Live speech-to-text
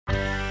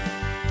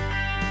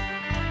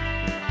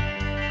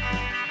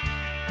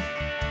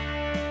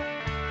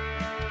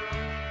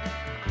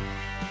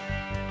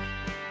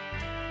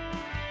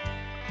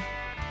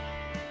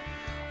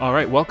All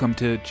right, welcome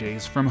to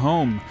Jays from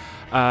Home.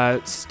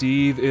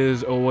 Steve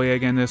is away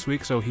again this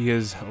week, so he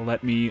has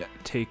let me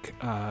take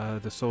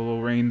the solo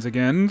reins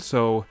again.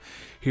 So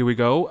here we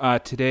go.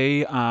 Today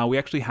we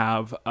actually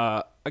have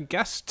a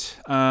guest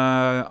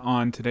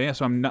on today,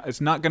 so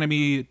it's not going to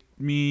be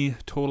me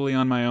totally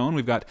on my own.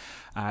 We've got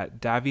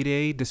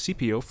Davide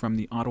DeCipio from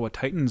the Ottawa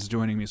Titans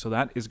joining me, so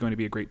that is going to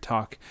be a great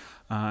talk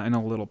in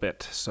a little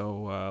bit.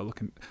 So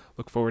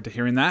look forward to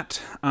hearing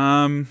that.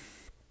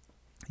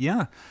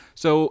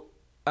 So.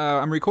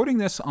 I'm recording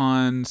this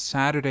on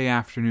Saturday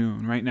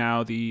afternoon. Right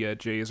now, the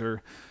Jays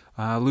are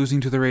losing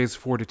to the Rays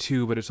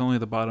 4-2, but it's only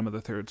the bottom of the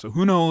third. So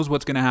who knows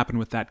what's going to happen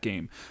with that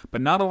game? But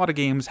not a lot of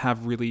games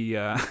have really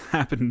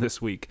happened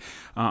this week.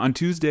 On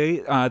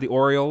Tuesday, the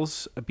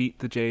Orioles beat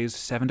the Jays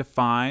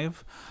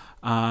 7-5.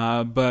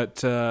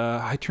 But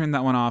I turned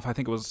that one off. I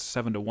think it was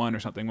 7-1 or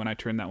something. When I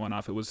turned that one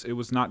off, it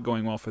was not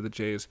going well for the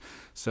Jays.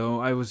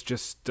 So I was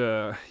just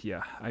I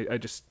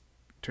just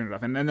turned it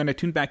off, and then I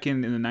tuned back in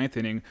the ninth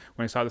inning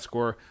when I saw the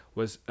score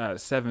was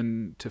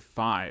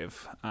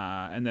 7-5,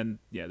 and then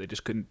they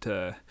just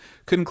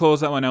couldn't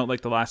close that one out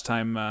like the last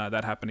time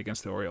that happened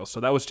against the Orioles. So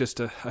that was just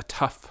a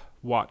tough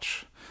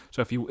watch.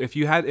 So if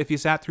you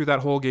sat through that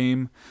whole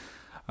game,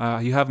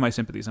 you have my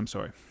sympathies. I'm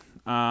sorry.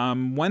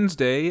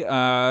 Wednesday,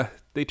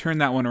 they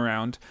turned that one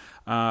around,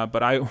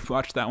 but I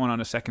watched that one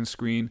on a second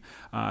screen.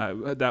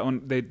 That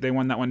one they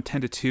won that one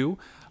 10-2.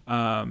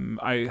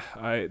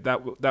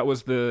 That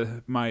was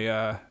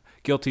my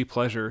guilty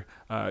pleasure.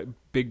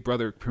 Big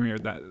Brother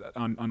premiered that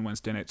on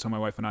Wednesday night, so my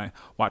wife and I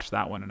watched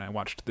that one, and I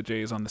watched the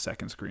Jays on the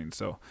second screen.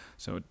 So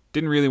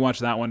didn't really watch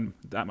that one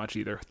that much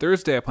either.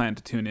 Thursday I planned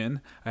to tune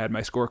in. I had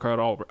my scorecard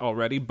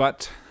already,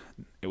 but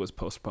it was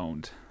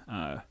postponed.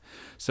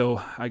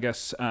 So I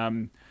guess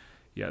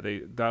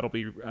that'll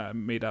be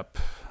made up.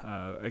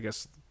 I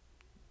guess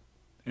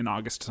in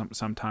August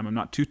sometime. I'm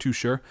not too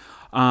sure.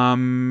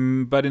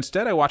 But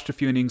instead, I watched a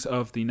few innings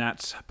of the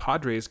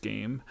Nats-Padres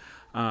game.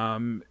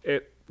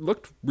 It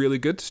looked really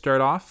good to start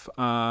off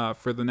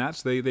for the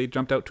Nats. They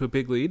jumped out to a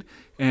big lead,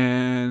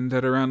 and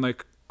at around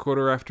like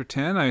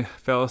 10:15, I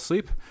fell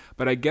asleep.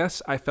 But I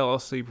guess I fell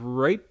asleep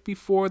right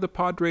before the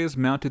Padres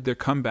mounted their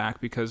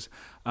comeback because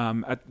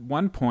at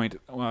one point,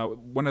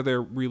 one of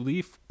their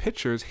relief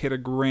pitchers hit a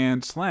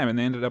grand slam, and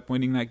they ended up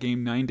winning that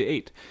game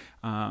 9-8.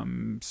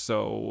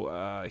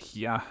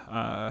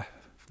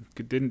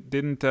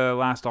 Didn't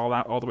last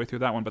all the way through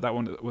that one, but that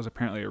one was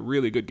apparently a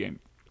really good game.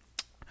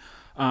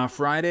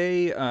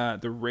 Friday,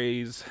 the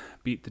Rays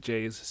beat the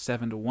Jays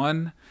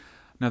 7-1.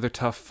 Another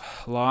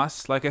tough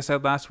loss. Like I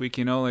said last week,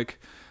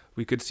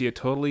 we could see a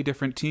totally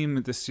different team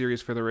in this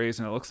series for the Rays,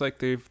 and it looks like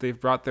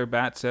they've brought their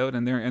bats out,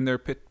 and they're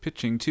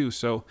pitching too.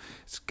 So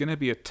it's gonna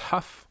be a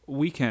tough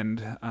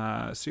weekend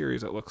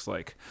series. It looks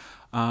like.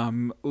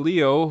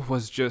 Leo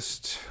was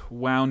just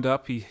wound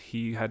up.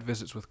 He had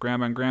visits with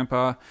Grandma and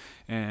Grandpa,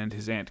 and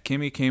his Aunt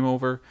Kimmy came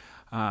over.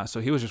 So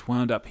he was just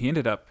wound up. He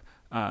ended up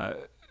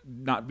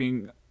not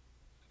being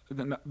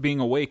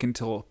awake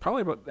until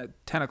probably about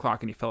 10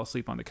 o'clock, and he fell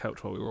asleep on the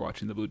couch while we were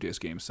watching the Blue Jays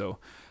game. So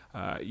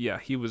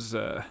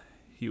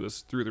he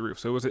was through the roof.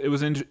 So it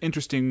was an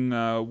interesting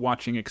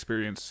watching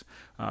experience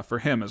for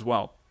him as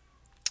well.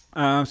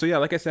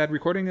 Like I said,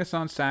 recording this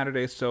on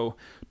Saturday, so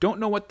don't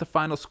know what the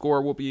final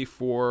score will be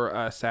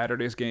for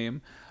Saturday's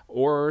game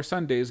or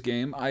Sunday's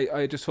game.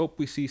 I just hope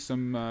we see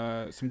some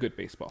good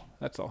baseball.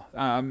 That's all.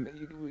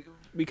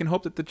 We can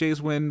hope that the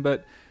Jays win,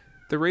 but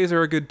the Rays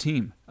are a good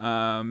team.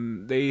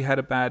 They had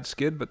a bad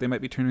skid, but they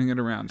might be turning it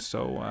around.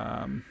 So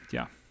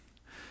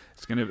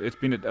it's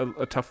been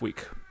a tough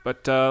week.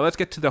 But let's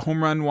get to the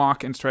home run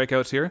walk and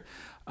strikeouts here.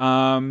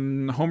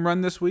 Home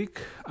run this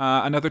week,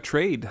 another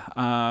trade.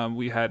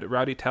 We had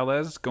Rowdy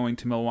Tellez going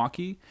to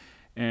Milwaukee,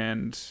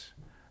 and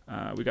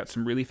we got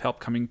some relief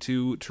help coming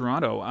to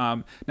Toronto.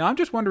 Now I'm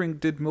just wondering,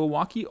 did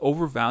Milwaukee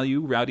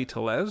overvalue Rowdy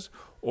Tellez,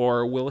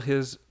 or will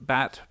his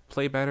bat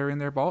play better in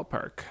their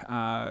ballpark?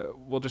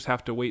 We'll just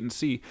have to wait and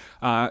see.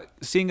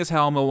 Seeing as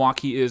how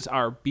Milwaukee is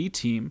our B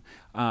team,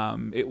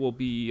 it will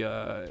be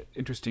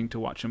interesting to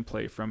watch him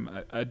play from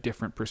a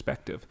different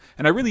perspective.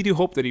 And I really do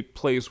hope that he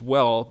plays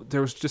well.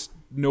 There was just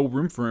no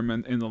room for him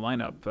in the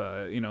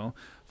lineup.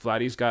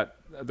 Vladdy's got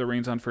the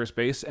reins on first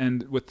base,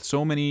 and with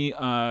so many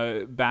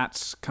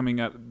bats coming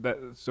up,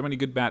 so many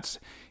good bats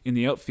in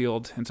the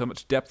outfield, and so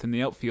much depth in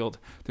the outfield,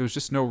 there was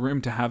just no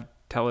room to have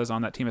Tellez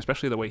on that team,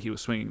 especially the way he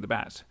was swinging the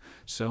bats.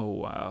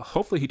 So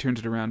hopefully he turns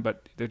it around,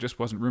 but there just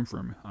wasn't room for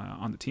him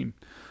on the team.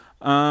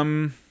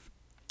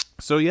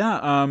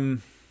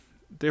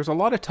 There's a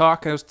lot of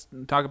talk. I was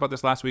talking about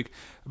this last week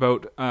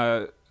about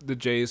the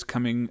Jays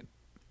coming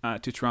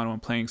to Toronto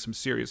and playing some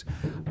series.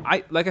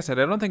 Like I said,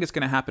 I don't think it's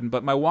going to happen,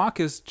 but my walk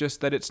is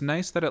just that it's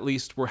nice that at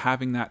least we're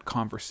having that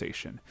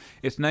conversation.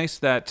 It's nice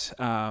that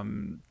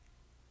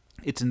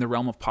it's in the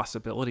realm of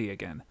possibility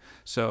again.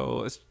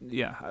 So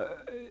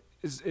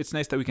it's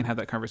nice that we can have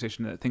that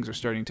conversation, that things are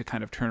starting to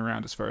kind of turn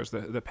around as far as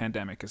the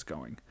pandemic is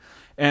going.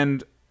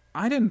 And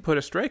I didn't put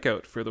a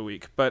strikeout for the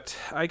week, but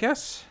I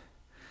guess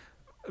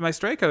my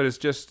strikeout is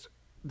just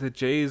the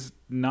Jays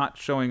not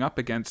showing up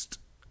against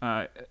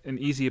an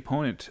easy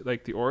opponent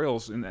like the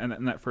Orioles in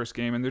that first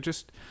game, and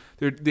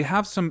they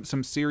have some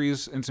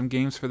series and some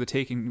games for the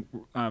taking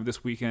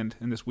this weekend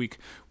and this week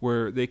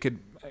where they could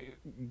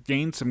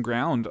gain some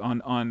ground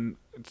on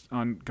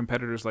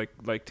competitors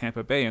like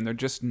Tampa Bay, and they're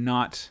just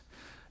not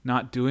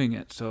doing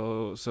it.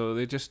 So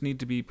they just need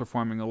to be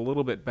performing a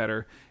little bit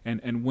better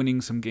and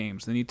winning some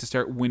games. They need to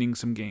start winning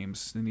some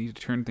games. They need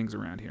to turn things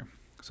around here.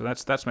 So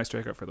that's my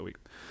strikeout for the week,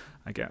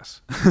 I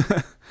guess.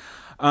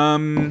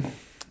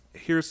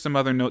 Here's some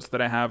other notes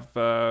that I have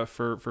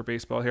for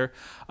baseball here.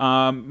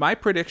 My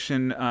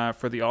prediction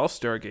for the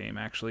All-Star game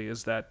actually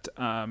is that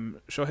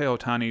Shohei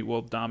Ohtani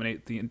will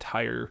dominate the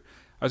entire.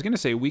 I was going to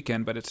say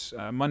weekend, but it's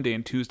Monday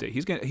and Tuesday.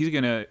 He's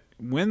gonna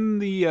win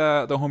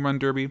the home run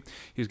derby.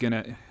 He's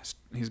gonna.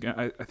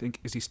 I think,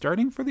 is he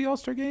starting for the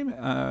All-Star game,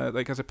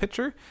 like as a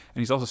pitcher,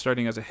 and he's also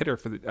starting as a hitter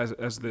for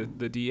as the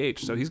DH.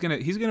 So he's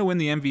gonna win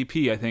the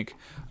MVP, I think,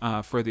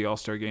 for the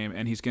All-Star game,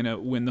 and he's gonna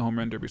win the home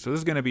run derby. So this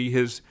is gonna be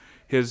his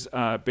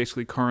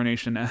basically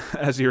coronation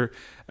as your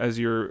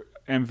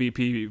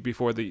MVP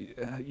before the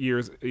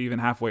year's even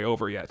halfway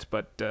over yet.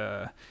 But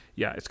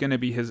yeah, it's gonna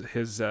be his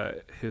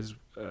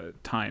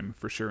time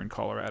for sure in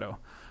Colorado.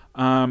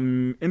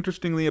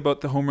 Interestingly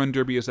about the home run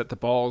derby is that the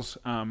balls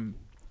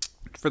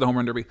for the home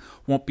run derby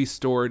won't be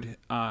stored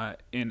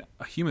in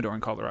a humidor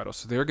in Colorado,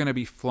 so they're going to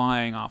be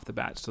flying off the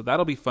bat. So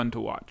that'll be fun to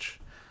watch.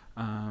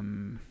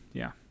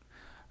 Yeah.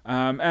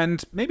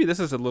 And maybe this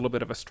is a little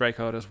bit of a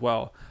strikeout as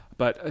well,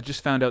 but I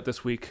just found out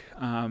this week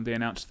they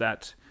announced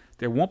that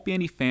there won't be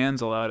any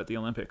fans allowed at the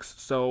Olympics.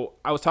 So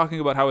I was talking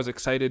about how I was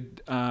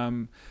excited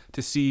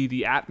to see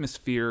the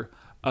atmosphere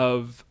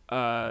of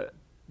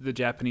the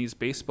Japanese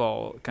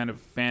baseball kind of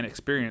fan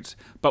experience,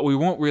 but we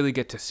won't really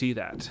get to see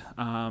that.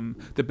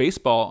 The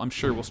baseball, I'm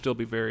sure, will still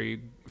be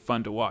very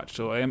fun to watch.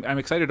 So I'm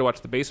excited to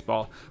watch the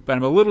baseball, but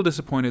I'm a little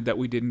disappointed that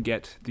we didn't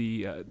get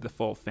the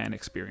full fan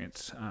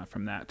experience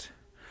from that.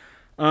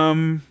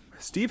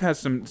 Steve has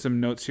some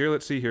notes here.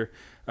 Let's see here.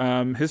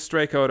 His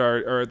strikeout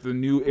are the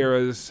new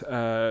era's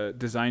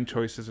design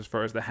choices as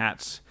far as the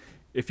hats.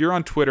 If you're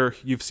on Twitter,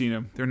 you've seen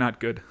them. They're not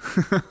good.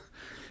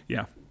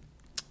 Yeah.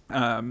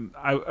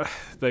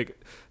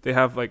 They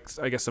have I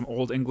guess some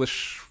old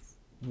English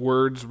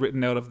words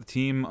written out of the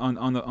team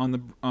on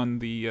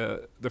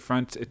the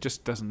front. It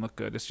just doesn't look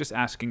good. It's just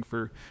asking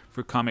for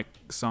Comic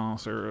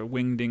Sans or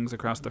wingdings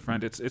across the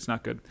front. It's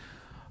not good.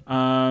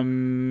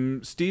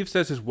 Steve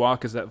says his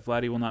walk is that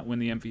Vladdy will not win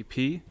the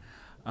MVP.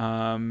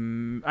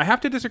 I have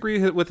to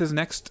disagree with his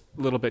next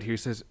little bit here. He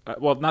says,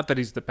 well, not that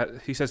he's the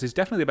best. He says he's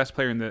definitely the best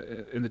player in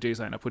the Jays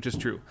lineup, which is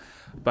true.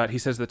 But he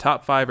says the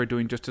top five are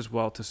doing just as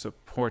well to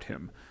support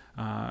him.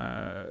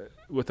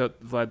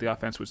 Without Vlad, the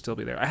offense would still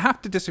be there. I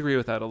have to disagree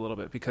with that a little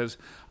bit because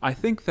I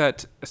think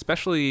that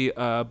especially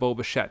Bo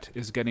Bichette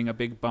is getting a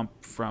big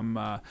bump from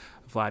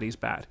Vladdy's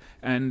bat,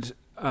 and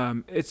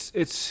it's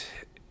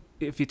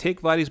if you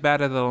take Vladdy's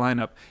bat out of the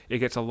lineup, it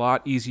gets a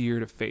lot easier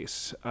to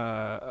face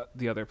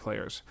the other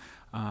players.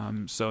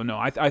 So no,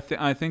 I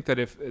think that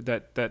if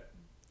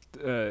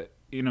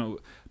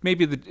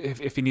maybe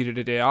if he needed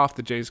a day off,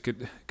 the Jays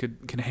could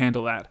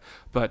handle that.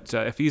 But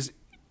if he's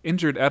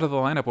injured out of the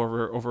lineup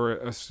over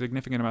a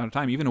significant amount of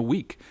time, even a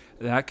week,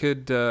 that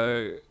could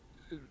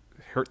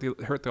hurt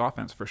the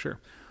offense for sure.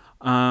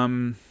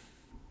 I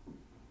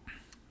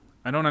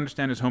don't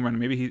understand his home run.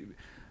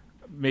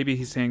 Maybe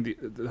he's saying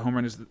the home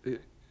run is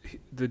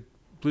the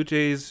Blue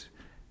Jays.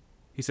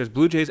 He says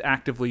Blue Jays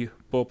actively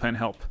bullpen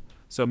help.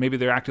 So maybe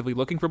they're actively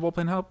looking for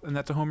bullpen help, and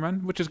that's a home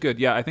run, which is good.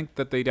 Yeah, I think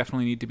that they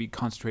definitely need to be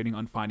concentrating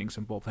on finding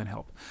some bullpen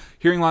help.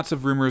 Hearing lots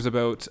of rumors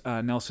about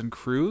Nelson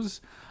Cruz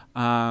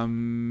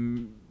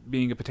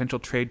being a potential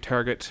trade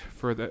target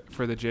for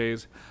the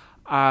Jays.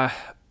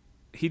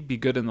 He'd be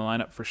good in the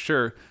lineup for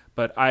sure,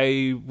 but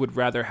I would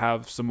rather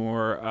have some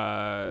more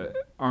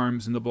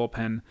arms in the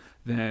bullpen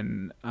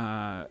than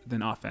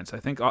offense. I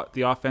think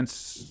the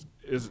offense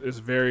is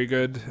very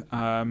good.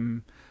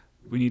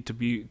 We need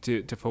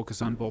to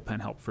focus on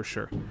bullpen help for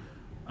sure.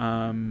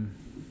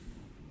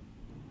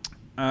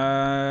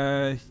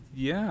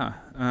 Yeah.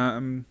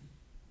 And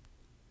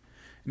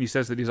he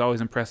says that he's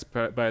always impressed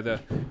by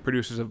the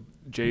producers of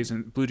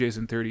Blue Jays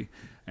in 30,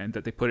 and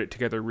that they put it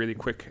together really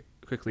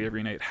quickly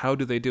every night. How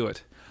do they do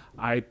it?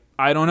 I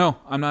don't know.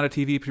 I'm not a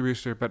TV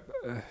producer, but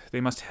they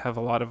must have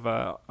a lot of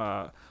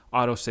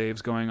auto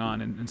saves going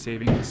on and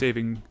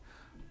saving.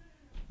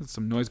 There's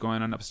some noise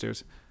going on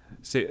upstairs.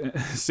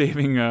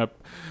 Saving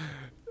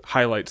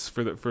highlights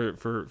for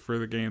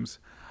the games.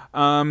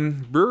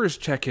 Brewers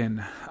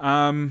check-in.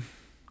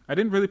 I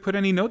didn't really put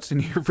any notes in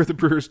here for the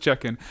Brewers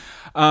check-in.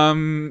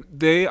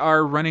 They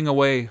are running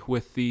away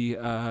with the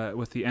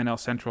NL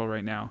Central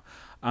right now.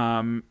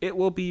 It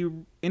will be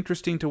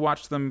interesting to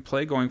watch them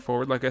play going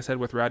forward. Like I said,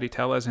 with Rowdy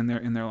Tellez in their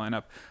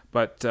lineup,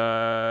 but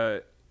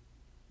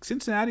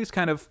Cincinnati's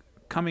kind of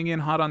coming in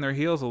hot on their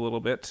heels a little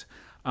bit.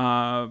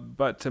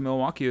 But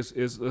Milwaukee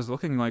is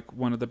looking like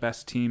one of the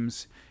best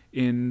teams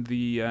in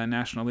the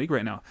National League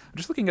right now. I'm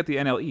just looking at the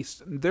NL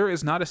East. There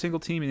is not a single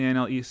team in the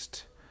NL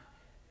East.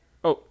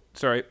 Oh,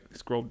 sorry,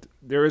 scrolled.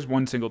 There is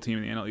one single team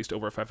in the NL East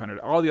over 500.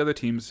 All the other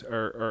teams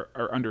are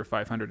under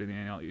 500 in the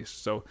NL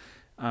East. So,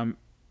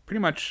 pretty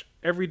much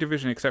every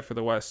division except for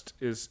the West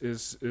is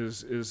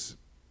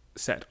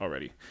set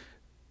already.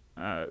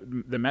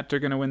 The Mets are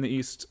going to win the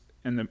East,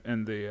 and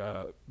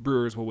the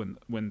Brewers will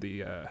win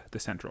the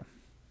Central.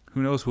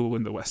 Who knows who will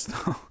win the West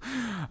though?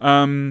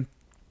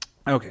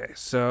 Okay,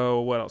 so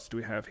what else do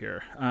we have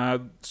here?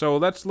 So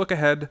let's look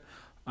ahead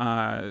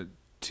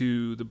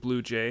to the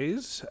Blue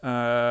Jays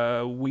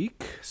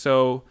week.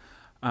 So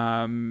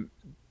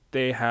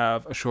they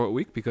have a short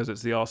week because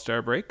it's the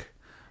All-Star break.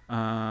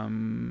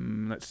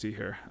 Let's see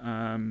here.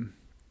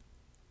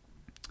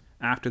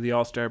 After the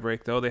All-Star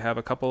break, though, they have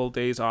a couple of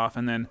days off,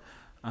 and then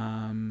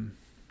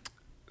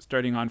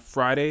starting on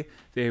Friday,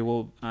 they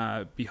will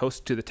be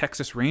host to the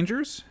Texas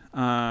Rangers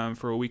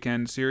for a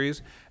weekend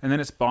series, and then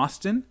it's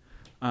Boston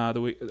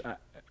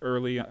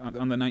early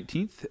on the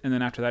 19th, and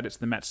then after that it's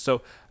the Mets.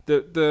 So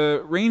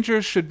the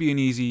Rangers should be an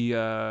easy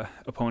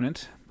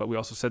opponent, but we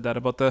also said that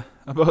about the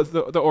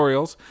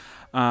Orioles.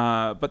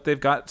 But they've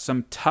got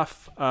some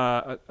tough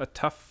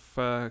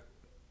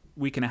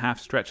week and a half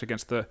stretch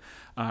against the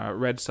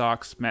Red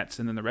Sox, Mets,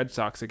 and then the Red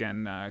Sox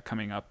again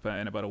coming up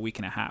in about a week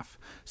and a half.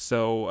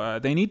 So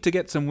they need to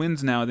get some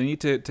wins now. They need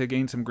to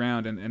gain some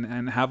ground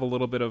and have a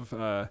little bit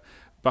of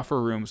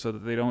buffer room so that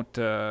they don't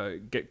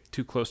get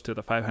too close to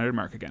the 500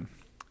 mark again.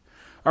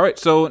 All right,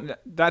 so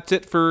that's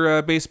it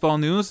for baseball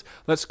news.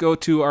 Let's go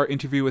to our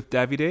interview with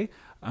Davide,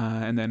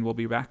 and then we'll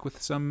be back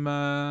with some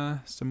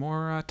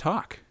more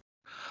talk.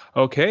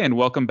 Okay, and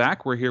welcome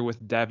back. We're here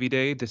with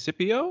Davide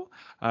DeCipio.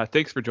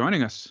 Thanks for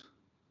joining us.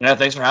 Yeah,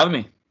 thanks for having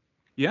me.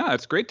 Yeah,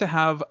 it's great to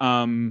have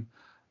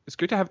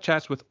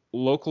chats with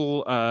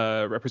local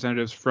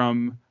representatives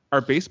from our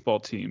baseball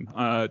team.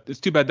 It's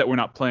too bad that we're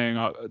not playing.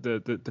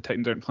 The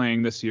Titans aren't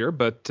playing this year,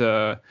 but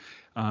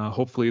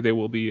hopefully they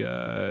will be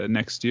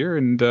next year.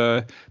 And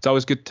it's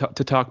always good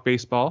to talk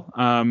baseball.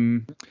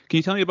 Can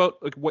you tell me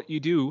about what you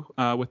do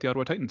with the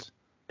Ottawa Titans?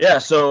 Yeah,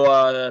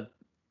 so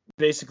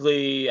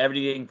basically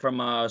everything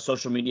from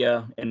social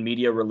media and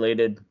media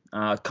related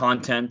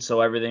content.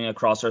 So everything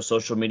across our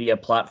social media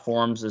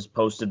platforms is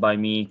posted by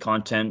me,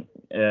 content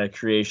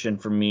creation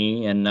from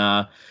me.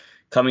 And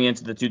coming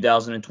into the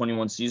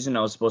 2021 season,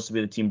 I was supposed to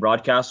be the team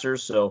broadcaster.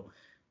 So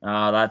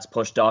that's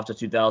pushed off to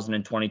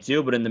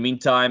 2022. But in the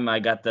meantime, I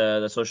got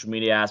the social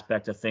media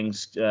aspect of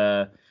things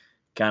kind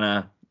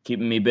of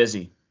keeping me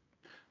busy.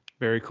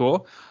 Very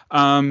cool.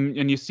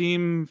 And you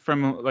seem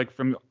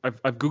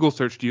I've Google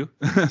searched you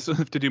so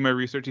to do my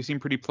research. You seem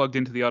pretty plugged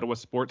into the Ottawa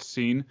sports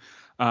scene.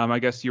 I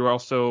guess you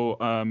also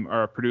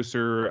are a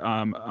producer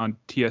on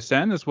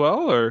TSN as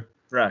well, or?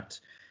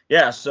 Correct.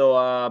 Yeah. So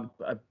I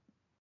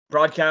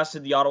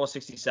broadcasted the Ottawa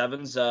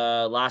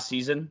 67s last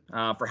season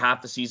for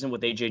half the season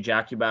with AJ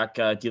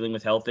Jakuback dealing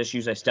with health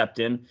issues. I stepped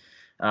in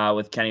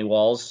with Kenny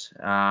Walls.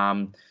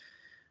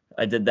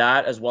 I did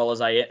that as well as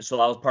so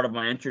that was part of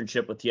my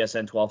internship with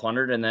TSN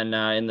 1200. And then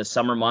in the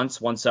summer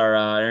months, once our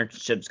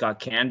internships got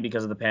canned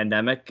because of the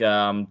pandemic,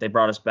 they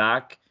brought us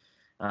back.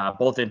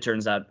 Both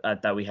interns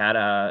that we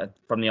had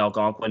from the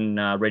Algonquin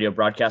radio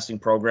broadcasting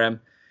program.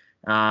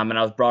 And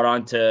I was brought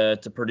on to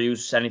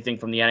produce anything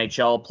from the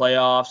NHL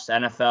playoffs,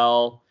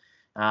 NFL,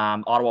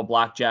 Ottawa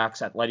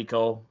Blackjacks,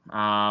 Atletico.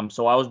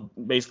 So I was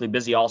basically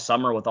busy all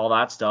summer with all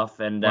that stuff.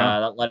 And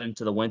that led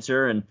into the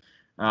winter and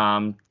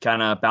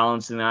kind of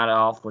balancing that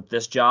off with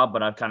this job,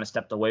 but I've kind of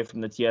stepped away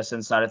from the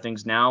TSN side of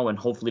things now and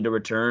hopefully to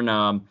return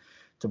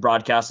to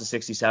broadcast the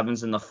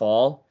 67s in the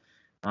fall,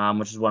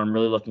 which is what I'm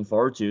really looking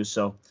forward to.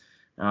 So,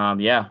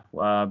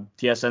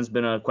 TSN's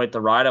been quite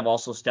the ride. I've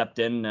also stepped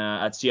in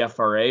at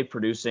CFRA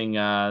producing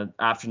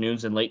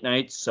afternoons and late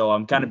nights. So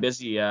I'm kind of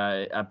busy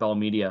at Bell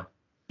Media.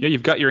 Yeah,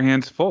 you've got your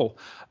hands full.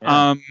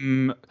 Yeah.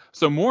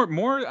 So more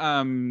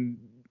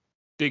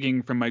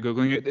digging from my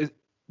Googling.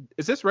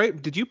 Is this right?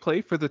 Did you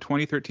play for the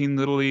 2013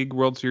 Little League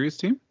World Series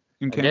team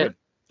in Canada? I did.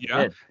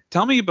 Yeah.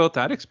 Tell me about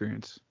that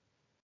experience.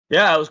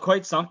 Yeah, it was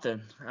quite something.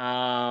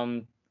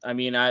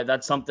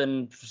 That's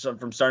something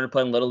from starting to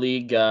play in Little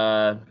League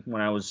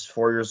when I was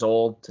 4 years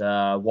old.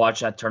 Watch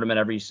that tournament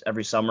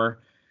every summer,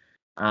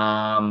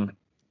 and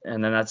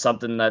then that's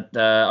something that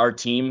our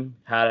team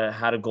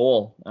had a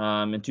goal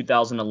in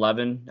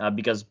 2011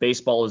 because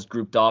baseball is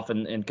grouped off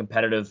in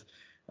competitive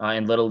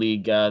in Little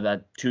League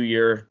that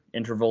 2-year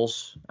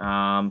intervals.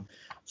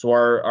 So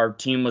our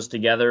team was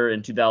together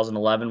in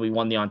 2011. We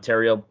won the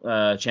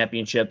Ontario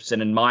championships,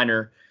 and in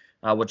minor,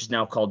 which is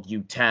now called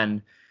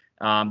U10,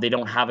 they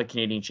don't have a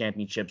Canadian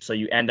championship, so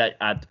you end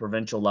at the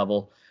provincial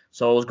level.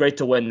 So it was great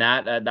to win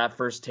that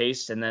first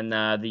taste, and then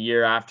the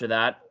year after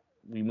that,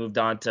 we moved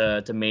on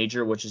to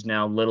major, which is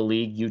now Little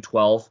League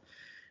U12,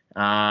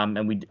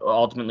 and we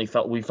ultimately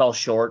fell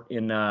short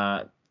in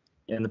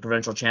the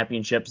provincial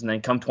championships. And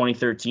then come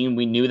 2013,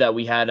 we knew that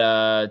we had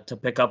to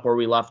pick up where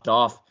we left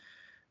off.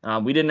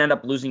 We didn't end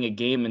up losing a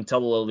game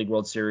until the Little League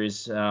World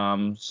Series. We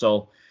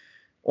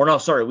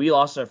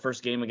lost our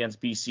first game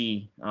against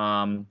BC,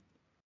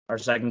 our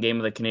second game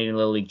of the Canadian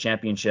Little League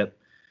Championship.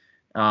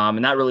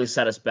 And that really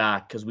set us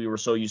back because we were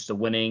so used to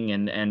winning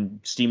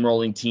and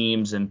steamrolling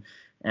teams and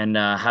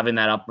having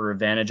that upper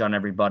advantage on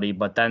everybody.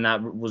 But then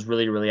that was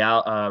really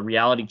a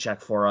reality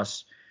check for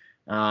us.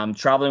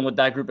 Traveling with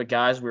that group of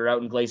guys, we were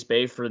out in Glace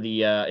Bay for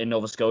the in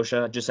Nova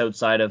Scotia, just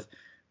outside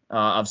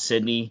of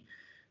Sydney,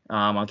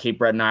 on Cape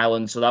Breton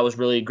Island. So that was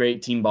really a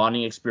great team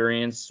bonding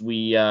experience.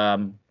 We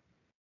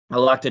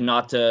elected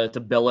not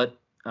to bill it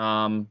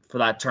for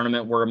that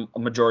tournament where a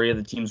majority of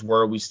the teams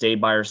were. We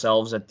stayed by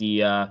ourselves at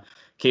the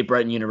Cape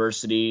Breton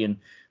University, and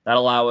that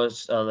allowed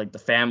us, like the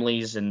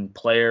families and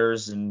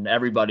players and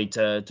everybody,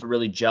 to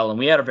really gel. And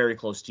we had a very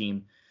close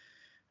team.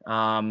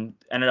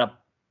 Ended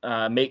up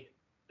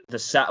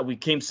we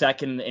came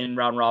second in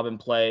round robin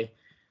play,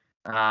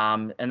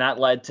 and that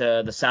led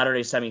to the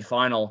Saturday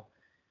semifinal.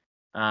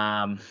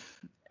 And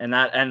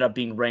that ended up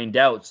being rained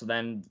out. So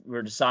then we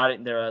were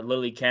deciding,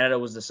 Literally Canada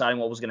was deciding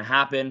what was going to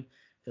happen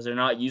because they're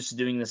not used to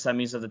doing the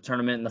semis of the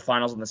tournament and the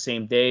finals on the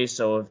same day.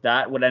 So if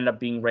that would end up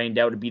being rained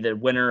out, to be the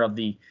winner of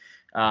the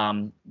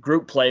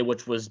group play,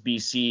 which was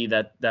BC,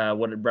 that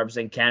would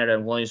represent Canada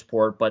and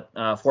Williamsport. But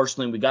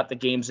fortunately, we got the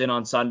games in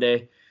on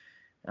Sunday.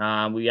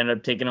 We ended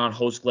up taking on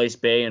host Glace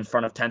Bay in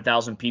front of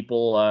 10,000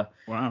 people.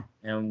 Wow.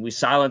 And we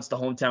silenced the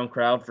hometown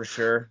crowd for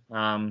sure.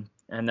 And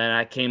then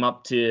I came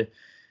up to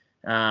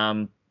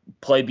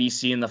play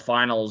BC in the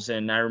finals.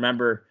 And I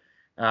remember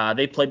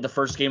they played the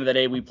first game of the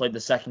day. We played the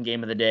second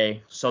game of the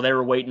day. So they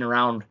were waiting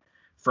around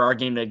for our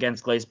game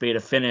against Glace Bay to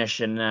finish.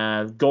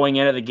 And going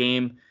into the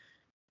game,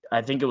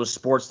 I think it was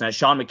Sportsnet.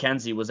 Sean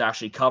McKenzie was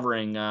actually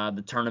covering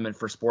the tournament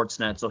for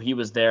Sportsnet. So he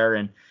was there,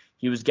 and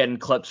he was getting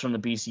clips from the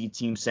BC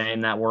team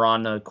saying that we're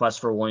on the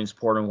quest for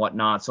Williamsport and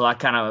whatnot. So that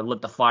kind of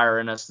lit the fire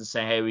in us to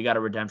say, hey, we got a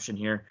redemption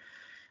here.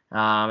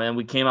 And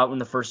we came out in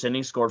the first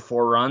inning, scored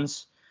 4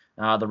 runs.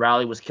 The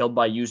rally was killed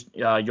by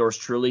yours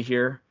truly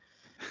here.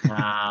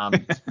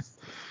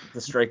 The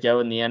strikeout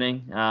in the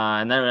inning.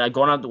 And then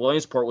going out to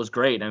Williamsport was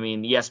great. I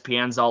mean,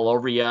 ESPN's all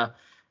over you.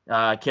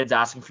 Kids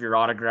asking for your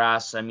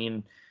autographs. I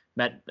mean,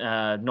 met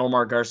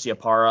Nomar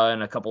Garciaparra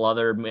and a couple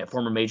other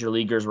former major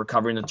leaguers were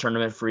covering the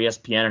tournament for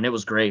ESPN, and it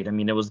was great. I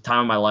mean, it was the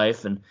time of my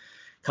life, and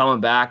coming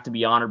back to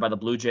be honored by the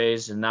Blue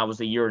Jays, and that was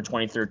the year in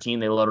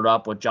 2013 they loaded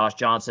up with Josh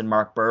Johnson,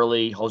 Mark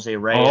Burley, Jose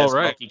Reyes,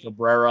 Melky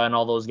Cabrera, and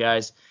all those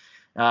guys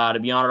to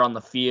be honored on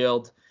the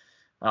field.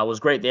 Was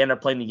great. They ended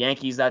up playing the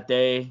Yankees that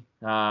day.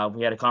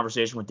 We had a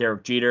conversation with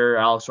Derek Jeter,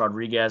 Alex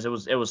Rodriguez. It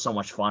was so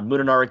much fun.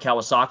 Munenori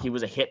Kawasaki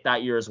was a hit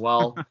that year as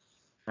well.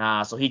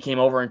 So he came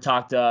over and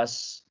talked to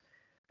us.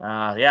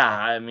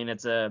 I mean,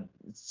 it's an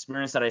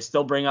experience that I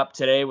still bring up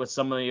today with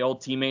some of the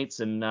old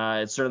teammates, and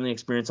it's certainly an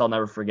experience I'll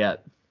never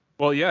forget.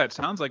 Well, yeah, it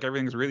sounds like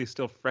everything's really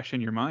still fresh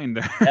in your mind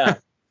there. Yeah.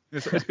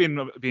 It's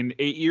been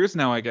 8 years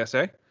now, I guess,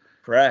 eh?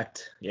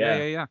 Correct.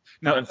 Yeah.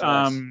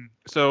 Now,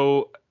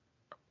 so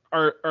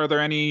are there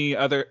any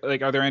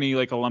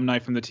alumni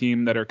from the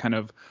team that are kind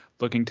of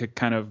looking to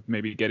kind of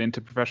maybe get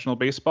into professional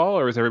baseball,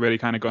 or is everybody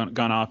kind of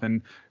gone off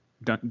and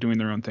doing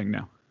their own thing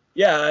now?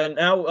 Yeah, and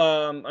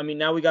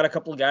now we got a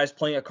couple of guys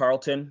playing at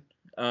Carleton.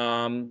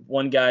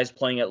 One guy's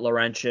playing at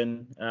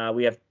Laurentian.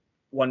 We have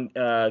one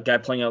guy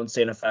playing out in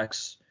St.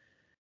 FX.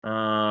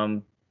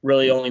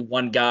 Really, only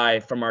one guy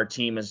from our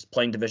team is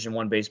playing Division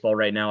I baseball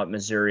right now at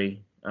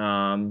Missouri,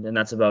 and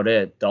that's about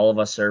it. All of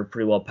us are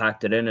pretty well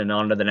packed it in and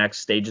on to the next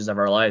stages of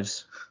our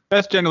lives.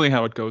 That's generally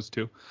how it goes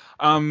too.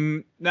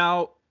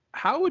 Now,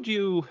 how would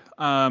you?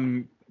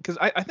 Because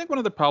I think one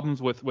of the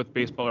problems with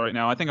baseball right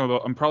now, I think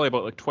I'm probably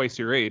about like twice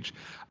your age,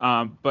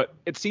 but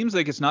it seems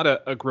like it's not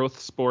a growth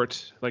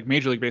sport. Like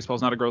Major League Baseball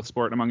is not a growth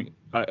sport among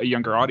a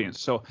younger audience.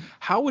 So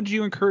how would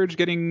you encourage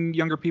getting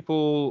younger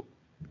people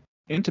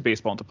into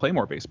baseball and to play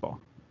more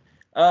baseball?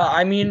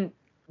 I mean,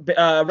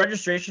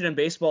 registration in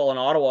baseball in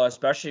Ottawa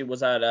especially was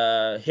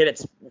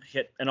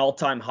hit an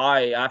all-time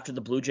high after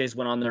the Blue Jays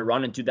went on their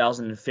run in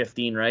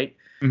 2015, right?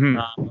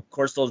 Mm-hmm. Of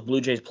course, those Blue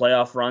Jays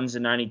playoff runs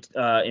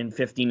in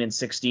 15 and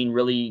 16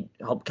 really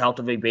helped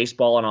cultivate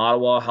baseball in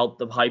Ottawa, helped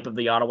the hype of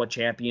the Ottawa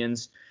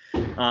champions.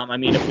 I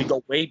mean, if we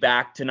go way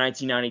back to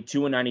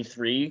 1992 and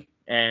 93,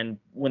 and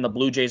when the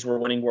Blue Jays were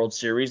winning World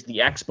Series, the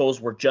Expos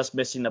were just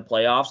missing the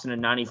playoffs, and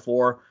in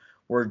 94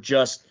 were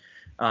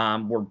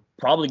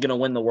probably going to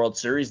win the World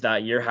Series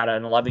that year, had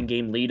an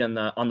 11-game lead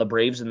on the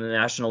Braves in the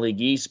National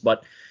League East,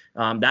 but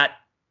that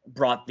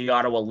brought the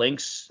Ottawa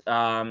Lynx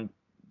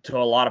to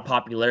a lot of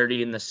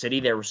popularity in the city.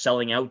 They were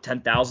selling out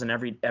 10,000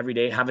 every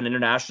day, have an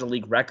International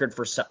League record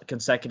for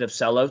consecutive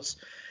sellouts.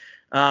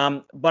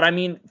 But I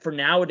mean, for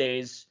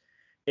nowadays,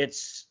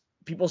 it's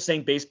people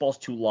saying baseball's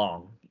too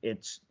long.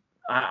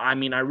 I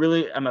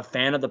really am a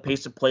fan of the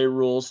pace of play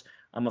rules.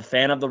 I'm a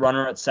fan of the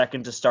runner at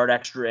second to start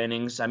extra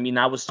innings. I mean,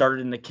 that was started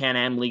in the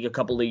Can-Am League a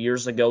couple of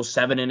years ago.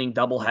 7-inning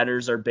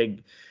doubleheaders are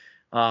big.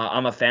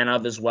 I'm a fan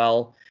of as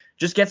well.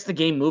 Just gets the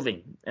game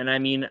moving. And I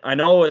mean, I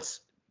know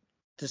it's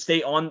to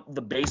stay on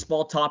the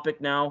baseball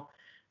topic now.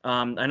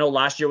 I know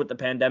last year with the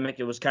pandemic,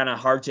 it was kind of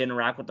hard to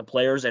interact with the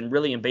players. And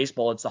really in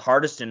baseball, it's the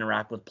hardest to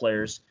interact with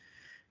players.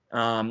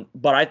 But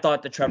I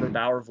thought the Trevor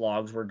Bauer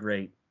vlogs were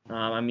great.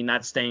 I mean,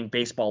 that's staying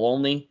baseball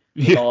only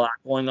with Yeah. all that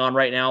going on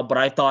right now. But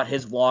I thought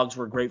his vlogs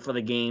were great for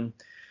the game,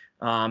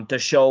 to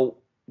show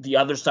the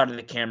other side of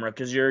the camera,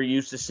 because you're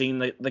used to seeing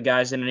the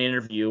guys in an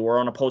interview or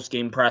on a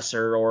post-game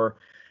presser, or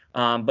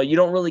but you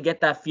don't really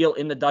get that feel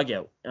in the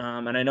dugout.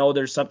 And I know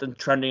there's something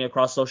trending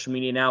across social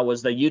media now,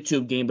 was the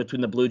YouTube game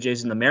between the Blue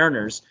Jays and the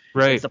Mariners.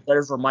 Right. The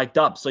players were mic'd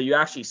up, so you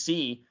actually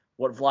see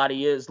what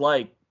Vladdy is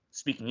like,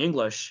 speaking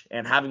English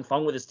and having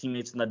fun with his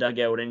teammates in the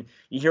dugout. And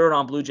you hear it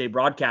on Blue Jay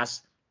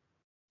broadcasts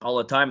all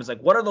the time. It's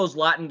like, what are those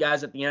Latin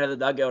guys at the end of the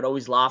dugout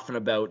always laughing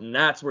about? And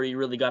that's where you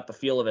really got the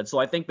feel of it. So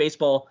I think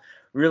baseball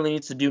really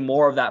needs to do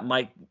more of that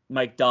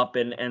mic'd up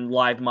and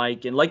live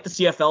mic, and like the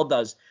CFL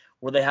does,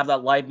 where they have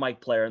that live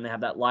mic player and they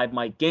have that live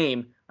mic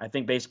game. I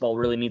think baseball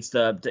really needs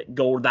to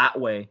go that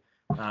way,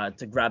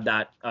 to grab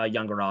that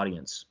younger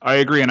audience. I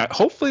agree, and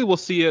hopefully we'll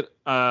see it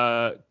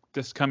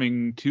this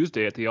coming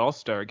Tuesday at the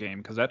All-Star game,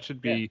 because that should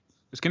be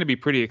it's going to be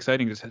pretty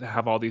exciting to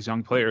have all these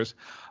young players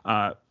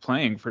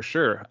playing for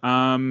sure.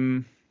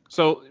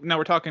 So now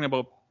we're talking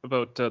about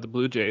the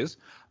Blue Jays.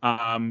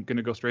 I'm going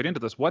to go straight into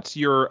this. What's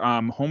your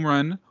home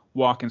run,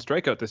 walk, and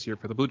strikeout this year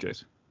for the Blue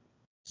Jays?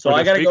 So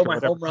I got to go. My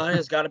home run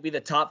has got to be the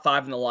top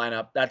 5 in the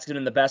lineup. That's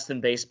been the best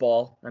in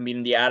baseball. I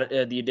mean, the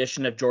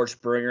addition of George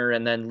Springer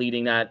and then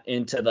leading that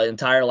into the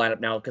entire lineup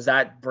now, because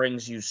that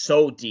brings you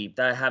so deep.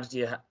 That has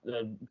you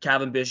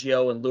Kevin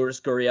Biggio and Lourdes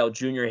Gurriel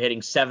Jr.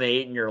 hitting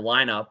 7-8 in your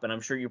lineup. And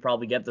I'm sure you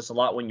probably get this a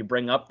lot when you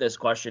bring up this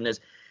question: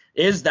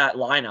 is that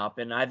lineup?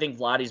 And I think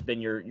Vladdy's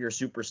been your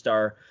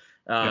superstar.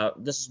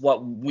 This is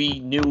what we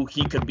knew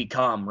he could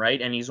become,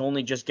 right? And he's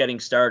only just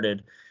getting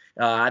started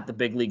at the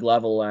big league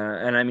level.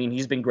 And I mean,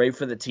 he's been great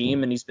for the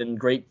team, and he's been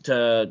great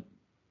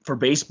for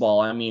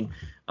baseball. I mean,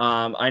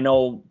 I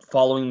know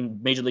following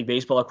Major League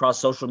Baseball across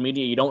social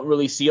media, you don't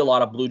really see a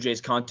lot of Blue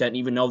Jays content,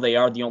 even though they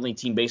are the only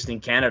team based in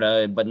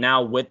Canada. But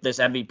now with this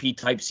MVP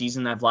type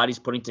season that Vladdy's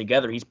putting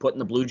together, he's putting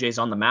the Blue Jays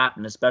on the map,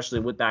 and especially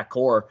with that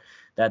core,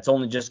 that's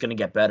only just going to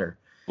get better.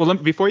 Well,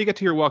 before you get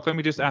to your walk, let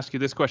me just ask you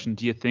this question.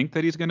 Do you think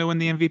that he's going to win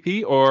the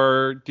MVP,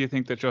 or do you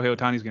think that Shohei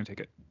Ohtani is going to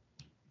take it?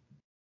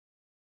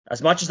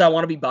 As much as I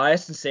want to be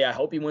biased and say I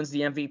hope he wins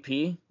the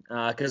MVP,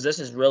 because this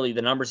is really,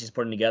 the numbers he's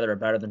putting together are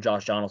better than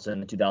Josh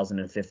Donaldson in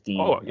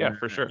 2015. Oh, yeah,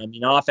 for sure. I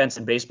mean, offense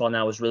in baseball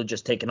now is really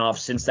just taken off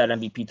since that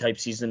MVP type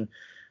season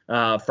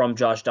from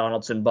Josh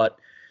Donaldson. But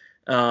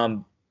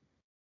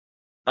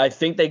I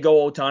think they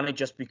go Ohtani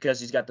just because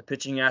he's got the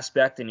pitching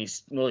aspect, and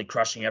he's really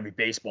crushing every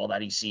baseball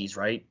that he sees,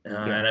 right? And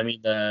I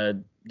mean,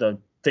 the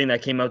thing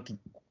that came out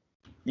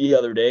the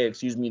other day,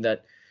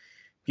 that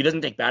he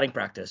doesn't take batting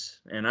practice.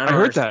 And I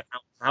heard that.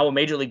 How a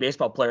Major League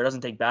Baseball player doesn't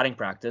take batting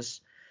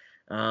practice.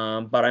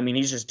 But I mean,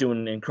 he's just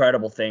doing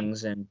incredible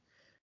things. And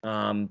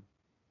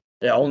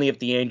only if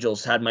the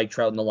Angels had Mike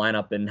Trout in the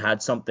lineup and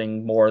had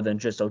something more than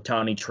just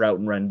Ohtani, Trout,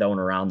 and Rendon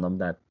around them,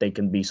 that they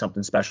can be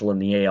something special in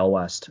the AL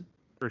West.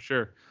 For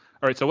sure.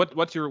 All right. So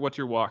what's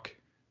your walk?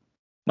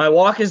 My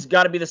walk has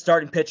got to be the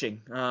starting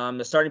pitching.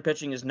 The starting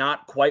pitching is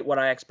not quite what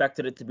I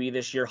expected it to be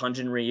this year.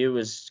 Hyun-Jin Ryu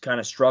has kind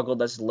of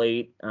struggled as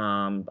late.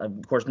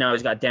 Of course, now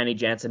he's got Danny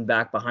Jansen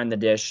back behind the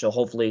dish, so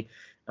hopefully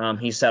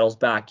he settles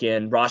back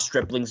in. Ross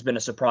Stripling's been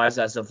a surprise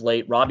as of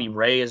late. Robbie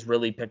Ray has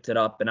really picked it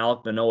up, and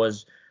Alek Manoah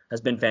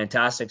has been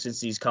fantastic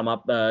since he's come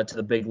up to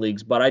the big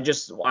leagues. But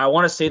I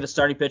want to say the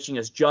starting pitching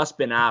has just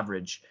been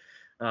average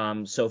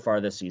so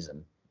far this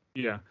season.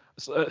 Yeah.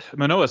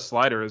 Manoah's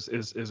slider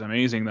is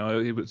amazing, though.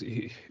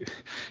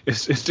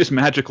 It's just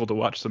magical to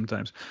watch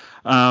sometimes.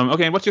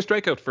 Okay, and what's your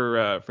strikeout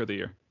for the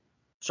year?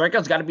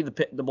 Strikeout's got to be the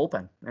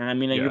bullpen, and I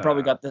mean, you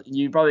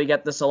probably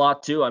get this a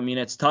lot too. I mean,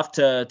 it's tough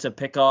to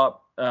pick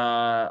up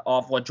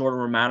off what Jordan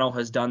Romano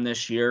has done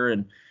this year,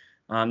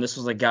 and this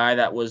was a guy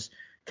that was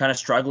kind of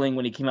struggling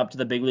when he came up to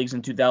the big leagues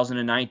in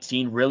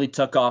 2019. Really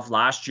took off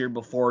last year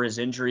before his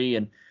injury,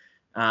 and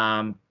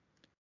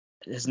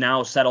has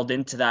now settled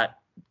into that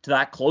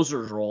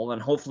closer's role.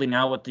 And hopefully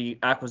now with the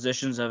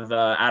acquisitions of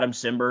Adam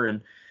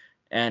Simber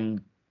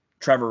and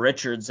Trevor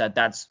Richards,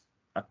 that's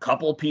a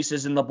couple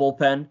pieces in the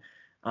bullpen.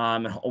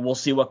 And we'll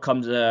see what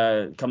comes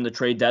come the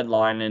trade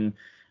deadline,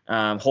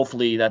 and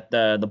hopefully that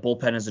the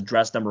bullpen is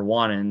addressed, number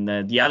one.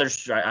 And the other,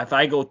 if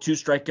I go 2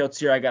 strikeouts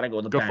here, I got to go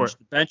with the bench.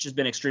 The bench has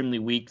been extremely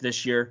weak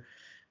this year.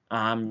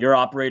 You're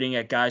operating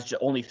at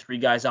only 3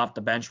 guys off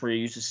the bench where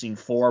you're used to seeing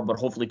 4, but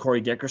hopefully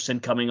Corey Dickerson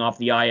coming off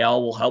the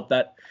IL will help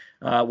that.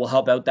 Will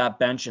help out that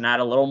bench and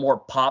add a little more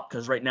pop,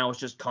 because right now it's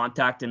just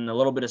contact and a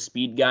little bit of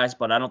speed guys,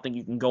 but I don't think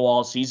you can go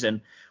all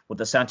season with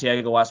the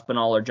Santiago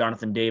Espinal or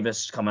Jonathan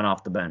Davis coming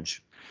off the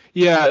bench.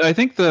 Yeah, I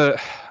think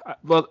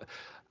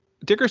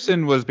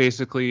Dickerson was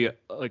basically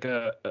like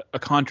a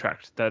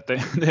contract that they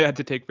had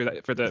to take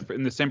for the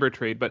in the Simber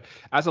trade, but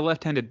as a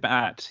left-handed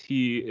bat,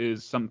 he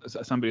is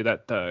somebody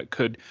that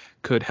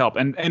could help.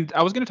 And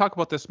I was going to talk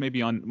about this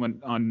maybe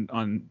on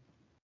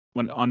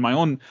my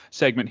own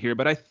segment here,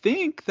 but I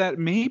think that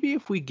maybe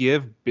if we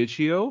give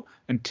Biggio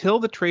until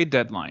the trade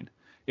deadline,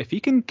 if he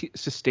can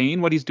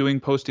sustain what he's doing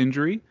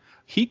post-injury,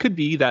 he could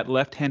be that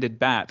left-handed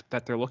bat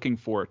that they're looking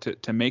for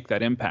to make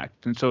that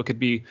impact. And so it could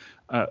be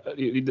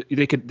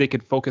they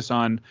could focus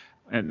on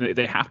and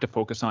they have to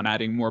focus on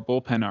adding more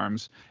bullpen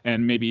arms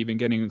and maybe even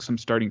getting some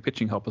starting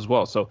pitching help as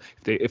well. So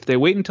if they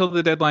wait until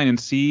the deadline and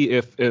see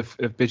if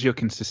Biggio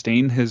can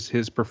sustain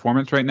his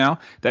performance right now,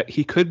 that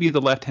he could be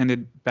the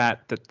left-handed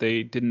bat that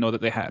they didn't know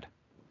that they had.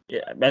 Yeah,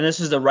 and this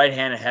is the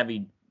right-handed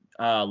heavy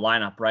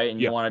lineup, right? And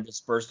you want to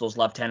disperse those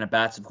left-handed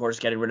bats. Of course,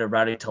 getting rid of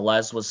Rowdy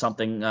Tellez was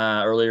something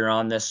earlier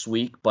on this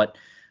week, but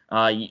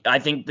I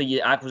think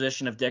the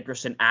acquisition of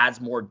Dickerson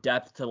adds more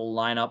depth to the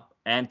lineup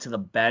and to the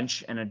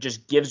bench, and it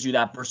just gives you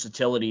that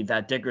versatility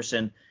that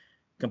Dickerson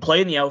can play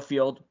in the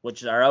outfield,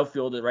 which our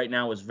outfield right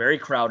now is very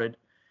crowded,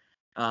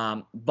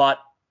 but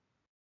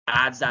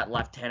adds that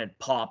left-handed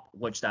pop,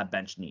 which that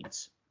bench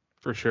needs.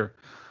 For sure.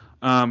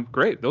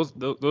 Great.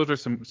 Those are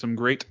some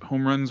great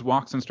home runs,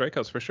 walks, and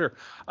strikeouts for sure.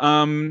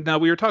 Now,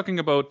 we were talking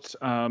about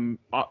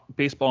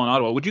baseball in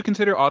Ottawa. Would you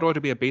consider Ottawa to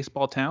be a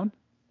baseball town?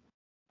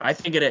 I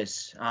think it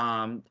is.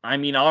 I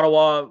mean,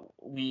 Ottawa,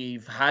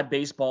 we've had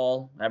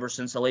baseball ever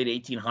since the late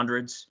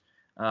 1800s.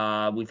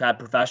 We've had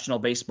professional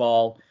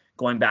baseball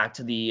going back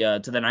to the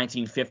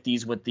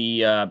 1950s with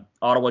the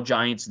Ottawa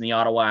Giants and the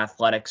Ottawa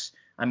Athletics.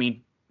 I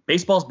mean,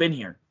 baseball's been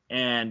here,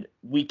 and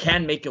we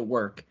can make it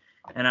work.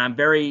 And I'm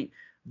very,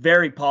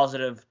 very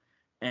positive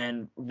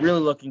and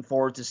really looking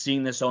forward to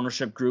seeing this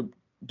ownership group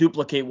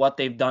duplicate what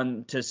they've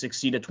done to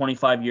succeed a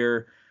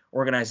 25-year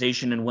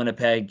organization in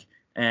Winnipeg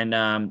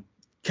and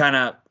kind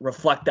of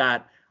reflect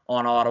that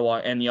on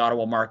Ottawa and the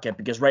Ottawa market,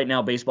 because right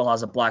now baseball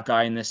has a black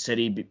eye in this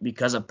city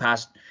because of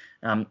past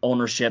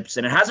ownerships,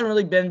 and it hasn't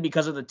really been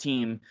because of the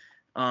team.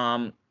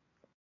 I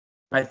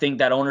think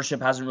that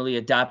ownership hasn't really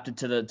adapted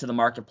to the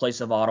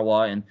marketplace of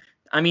Ottawa. And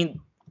I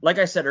mean, like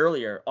I said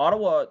earlier,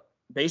 Ottawa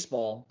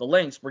baseball, the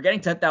Lynx, we're getting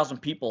 10,000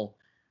 people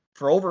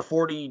for over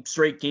 40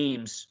 straight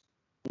games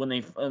when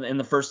in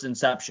the first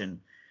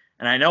inception.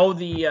 And I know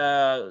the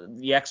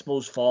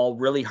Expos fall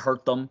really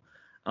hurt them.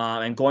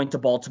 And going to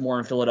Baltimore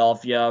and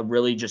Philadelphia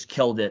really just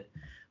killed it.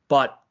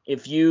 But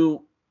if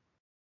you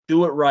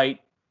do it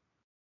right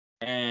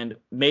and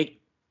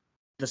make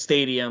the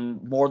stadium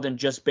more than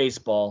just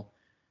baseball,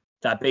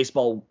 that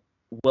baseball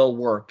will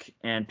work,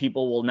 and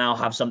people will now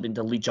have something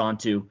to leech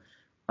onto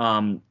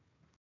come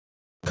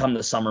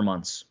the summer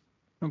months.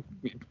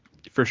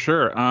 For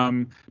sure.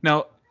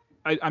 Now,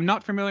 I'm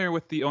not familiar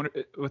with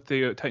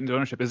the Titans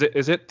ownership.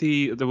 Is it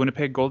the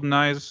Winnipeg Golden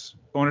Knights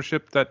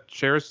ownership that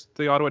shares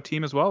the Ottawa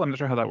team as well? I'm not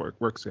sure how that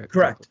works.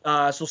 Correct.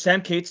 So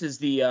Sam Cates is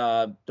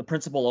the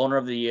principal owner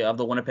of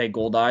the Winnipeg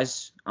Gold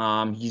Eyes.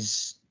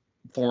 He's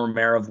former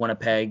mayor of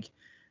Winnipeg,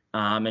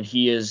 and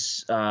he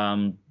is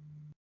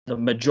the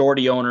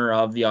majority owner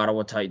of the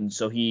Ottawa Titans.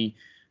 So he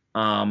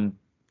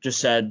just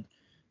said,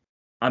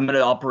 "I'm going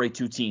to operate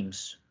two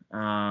teams."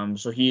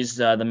 So he's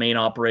the main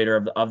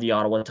operator of the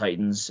Ottawa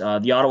Titans.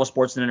 The Ottawa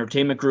Sports and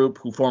Entertainment Group,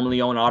 who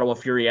formerly own Ottawa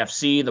Fury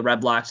FC, the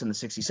Red Blacks, and the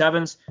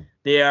 67s,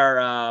 they are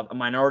a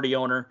minority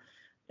owner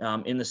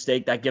in the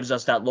stake. That gives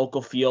us that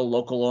local feel,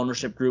 local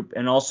ownership group.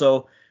 And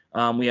also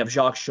we have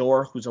Jacques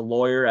Shore, who's a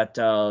lawyer at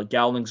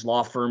Gowling's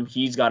law firm.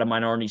 He's got a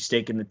minority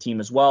stake in the team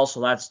as well.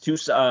 So that's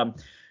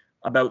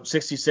about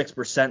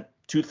 66%,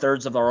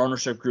 2/3 of our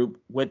ownership group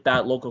with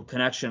that local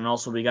connection. And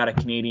also we got a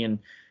Canadian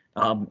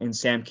in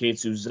Sam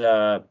Cates, who's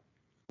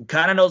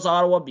kind of knows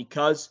Ottawa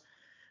because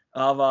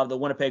of the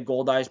Winnipeg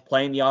Gold Eyes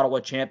playing the Ottawa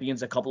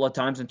Champions a couple of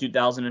times in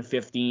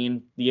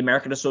 2015. The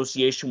American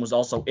Association was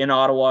also in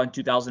Ottawa in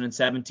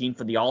 2017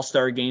 for the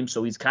All-Star game,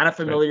 so he's kind of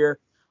familiar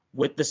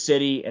with the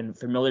city and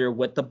familiar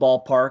with the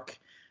ballpark.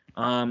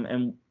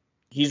 And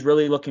he's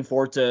really looking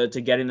forward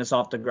to getting this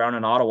off the ground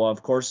in Ottawa.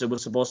 Of course, it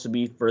was supposed to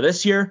be for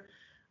this year,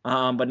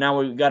 but now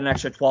we've got an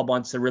extra 12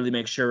 months to really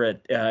make sure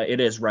it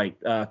is right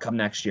come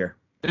next year.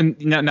 And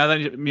now that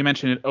you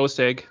mentioned it,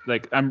 OSEG,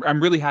 like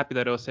I'm really happy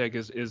that OSEG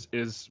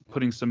is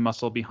putting some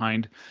muscle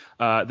behind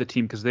the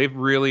team, because they've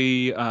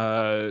really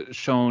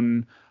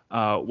shown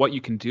what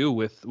you can do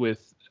with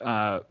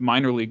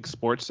minor league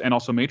sports and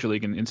also major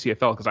league in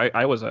CFL. Because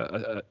I was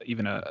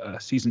even a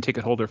season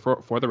ticket holder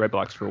for the Red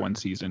Blacks for one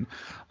season.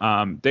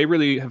 They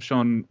really have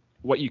shown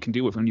what you can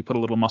do when you put a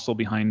little muscle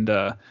behind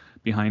the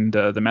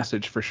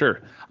message, for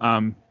sure.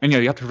 And yeah,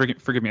 you have to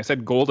forgive me. I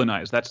said Golden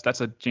Eyes.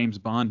 That's a James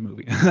Bond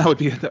movie. that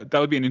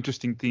would be an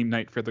interesting theme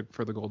night for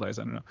the Gold Eyes.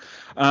 I don't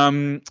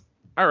know.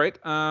 All right.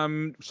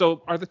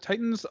 So are the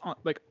Titans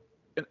like,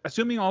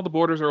 assuming all the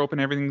borders are open,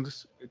 everything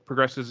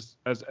progresses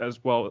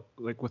as well,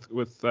 like with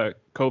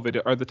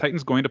COVID, are the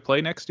Titans going to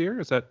play next year?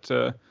 Is that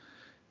the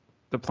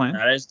plan?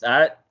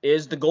 That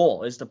is the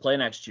goal, is to play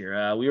next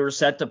year. We were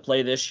set to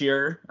play this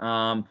year.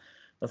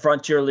 The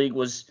Frontier League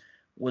was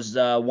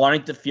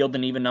wanting to field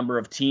an even number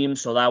of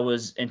teams, so that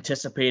was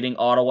anticipating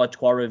Ottawa,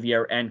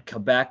 Trois-Rivières, and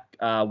Quebec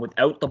with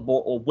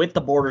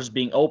the borders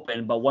being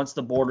open. But once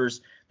the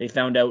borders, they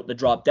found out the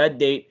drop dead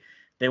date,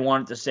 they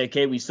wanted to say,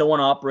 okay, we still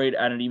want to operate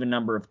at an even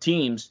number of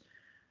teams.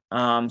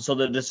 So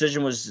the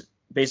decision was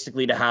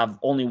basically to have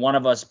only one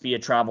of us be a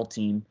travel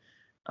team.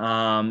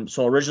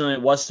 So originally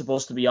it was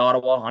supposed to be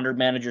Ottawa, under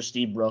manager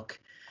Steve Brook.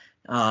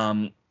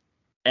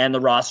 And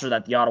the roster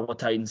that the Ottawa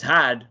Titans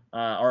had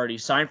already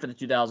signed for the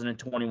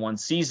 2021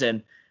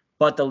 season.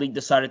 but the league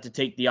decided to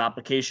take the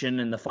application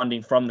and the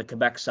funding from the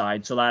Quebec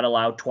side. So that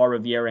allowed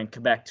Trois-Rivières and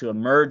Quebec to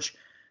emerge.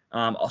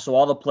 So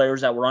all the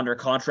players that were under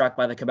contract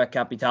by the Quebec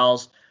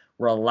Capitals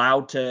were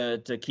allowed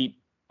to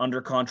keep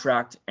under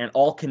contract, and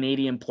all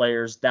Canadian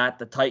players that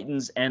the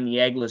Titans and the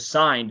Aiglers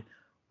signed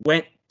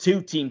went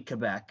to Team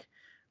Quebec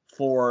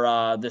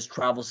for this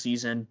travel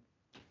season.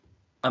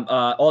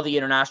 All the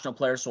international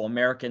players, so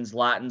Americans,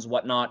 Latins,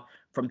 whatnot,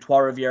 from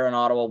Trois-Rivières and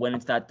Ottawa went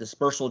into that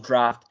dispersal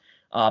draft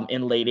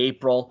in late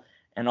April,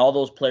 and all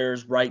those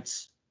players'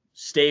 rights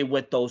stay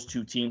with those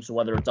two teams, so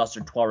whether it's us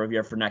or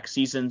Trois-Rivières for next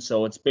season.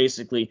 So it's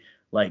basically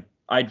like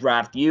I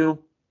draft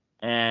you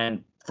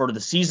and for the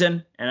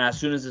season, and as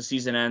soon as the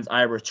season ends,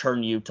 I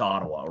return you to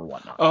Ottawa or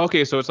whatnot. Oh,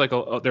 okay, so it's like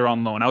they're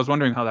on loan. I was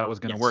wondering how that was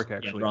going to work,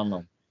 actually. Yeah, they're on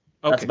loan.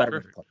 Okay, that's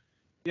better. Perfect.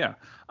 Yeah.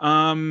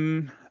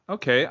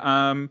 Okay.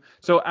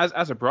 So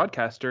as a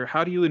broadcaster,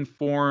 how do you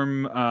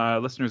inform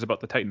listeners about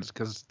the Titans?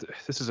 Because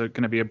this is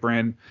going to be a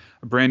brand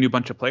new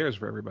bunch of players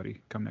for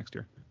everybody come next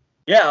year.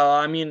 Yeah,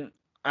 I mean,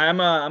 I'm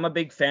a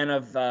big fan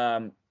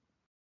of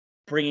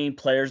bringing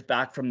players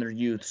back from their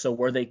youth, so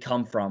where they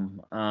come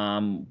from,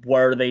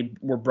 where they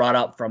were brought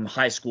up from,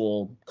 high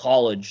school,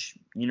 college,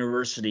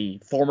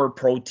 university, former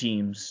pro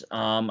teams.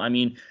 I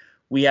mean,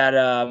 we had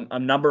a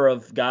number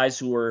of guys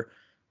who were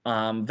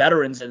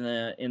veterans in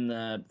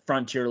the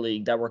Frontier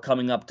League that were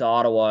coming up to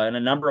Ottawa, and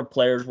a number of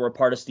players were a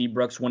part of Steve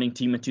Brooks' winning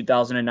team in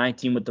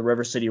 2019 with the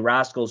River City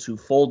Rascals, who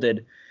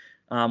folded,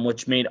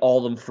 which made all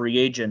of them free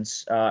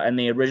agents. And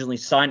they originally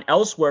signed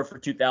elsewhere for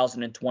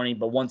 2020,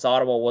 but once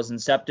Ottawa was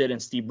incepted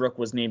and Steve Brooks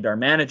was named our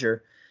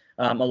manager,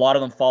 a lot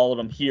of them followed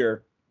him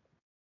here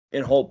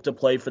in hope to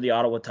play for the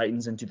Ottawa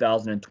Titans in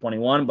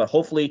 2021. But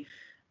hopefully,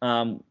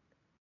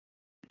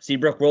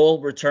 Steve Brooks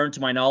will return, to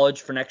my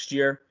knowledge, for next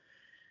year.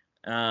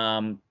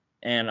 And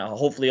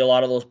hopefully a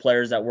lot of those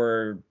players that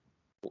were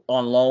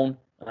on loan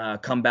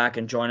come back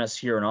and join us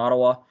here in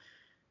Ottawa.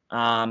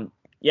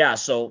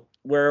 So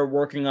we're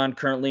working on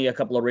currently a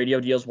couple of radio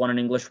deals, one in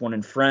English, one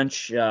in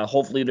French.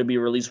 Hopefully to be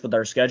released with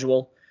our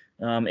schedule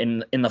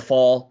in the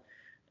fall.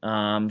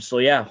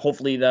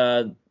 Hopefully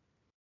the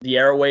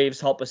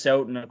airwaves help us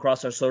out and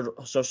across our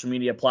social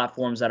media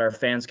platforms that our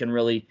fans can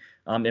really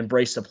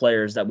embrace the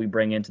players that we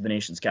bring into the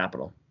nation's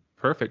capital.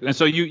 Perfect. And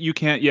so you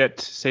can't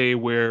yet say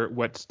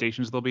what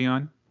stations they'll be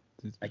on?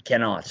 I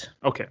cannot.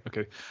 Okay.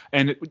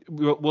 And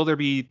will there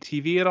be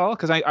TV at all?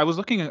 Because I was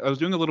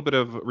doing a little bit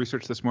of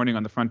research this morning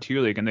on the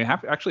Frontier League, and they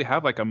actually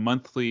have like a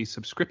monthly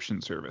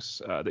subscription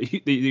service that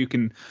you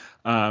can.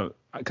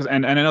 Because I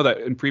know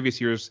that in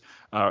previous years,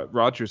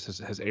 Rogers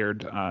has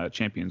aired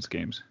Champions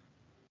games.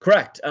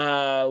 Correct.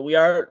 We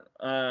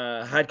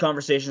had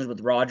conversations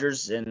with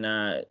Rogers, and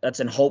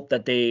that's in hope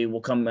that they will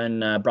come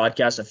and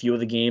broadcast a few of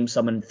the games,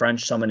 some in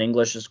French, some in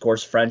English. Of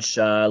course, French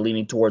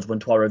leaning towards when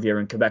Trois-Rivières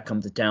and Quebec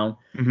come to town.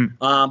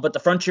 Mm-hmm. But the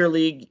Frontier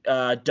League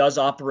does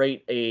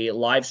operate a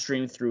live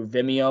stream through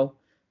Vimeo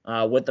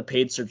with the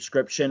paid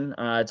subscription.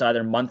 It's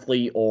either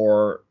monthly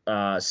or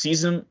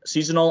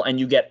seasonal,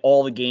 and you get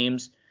all the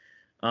games.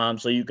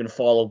 So you can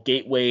follow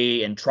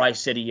Gateway and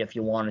Tri-City if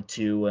you wanted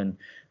to, and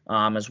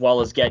as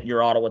well as get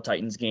your Ottawa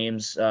Titans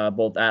games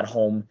both at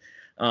home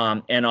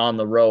and on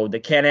the road.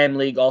 The Can-Am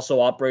League also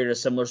operated a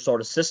similar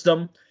sort of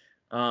system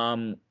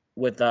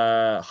with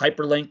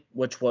Hyperlink,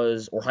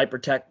 or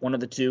Hypertech, one of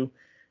the two,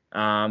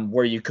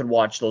 where you could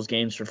watch those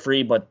games for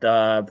free. But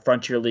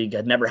Frontier League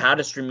had never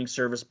had a streaming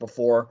service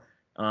before,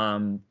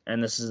 and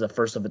this is the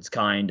first of its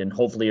kind, and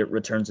hopefully it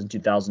returns in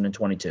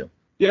 2022.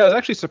 Yeah, I was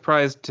actually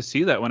surprised to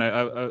see that when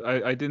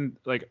I didn't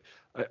like.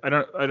 I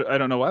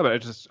don't know why,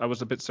 but I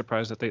was a bit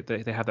surprised that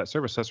they have that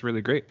service. That's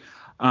really great.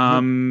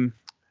 Can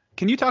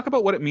you talk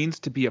about what it means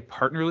to be a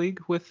partner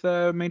league with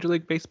Major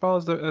League Baseball,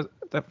 as the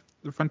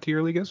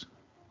Frontier League is?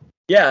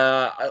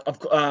 Yeah,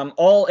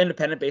 all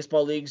independent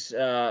baseball leagues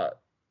became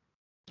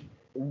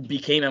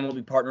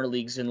MLB partner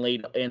leagues in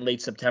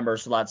late September.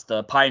 So that's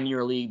the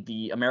Pioneer League,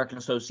 the American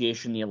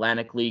Association, the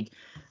Atlantic League,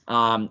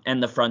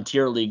 and the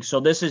Frontier League. So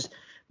this is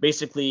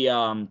basically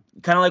kind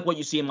of like what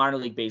you see in minor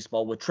league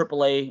baseball with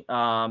AAA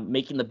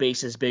making the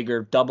bases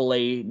bigger,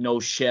 AA, no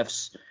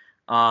shifts.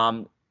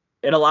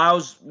 It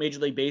allows Major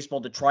League Baseball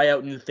to try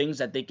out new things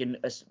that they can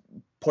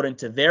put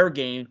into their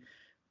game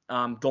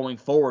going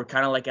forward,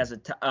 kind of like as a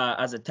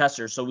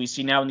tester. So we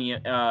see now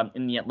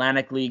in the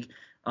Atlantic League,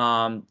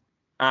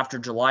 after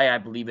July, I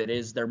believe it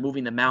is, they're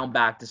moving the mound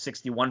back to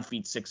 61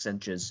 feet 6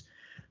 inches.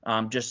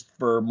 Just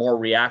for more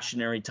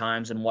reactionary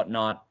times and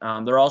whatnot.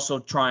 They're also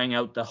trying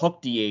out the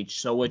hook DH,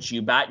 so which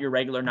you bat your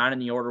regular 9 in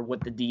the order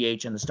with the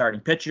DH and the starting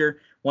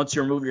pitcher. Once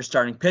you remove your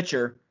starting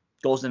pitcher,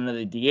 goes into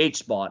the DH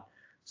spot.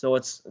 So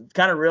it's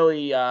kind of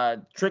really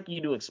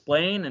tricky to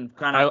explain and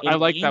kind of. I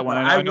like that one.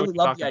 I really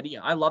love the idea.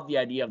 I love the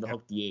idea of the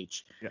hook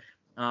DH. Yeah.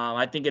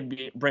 I think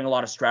it'd bring a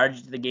lot of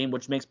strategy to the game,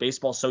 which makes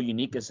baseball so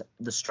unique, is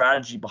the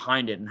strategy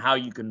behind it and how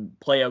you can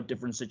play out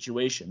different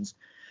situations.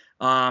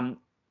 We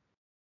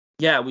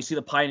see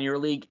the Pioneer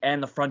League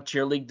and the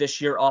Frontier League this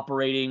year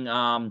operating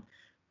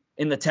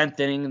in the 10th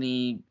inning,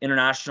 the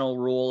international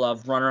rule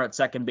of runner at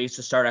second base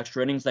to start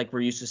extra innings like we're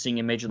used to seeing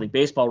in Major League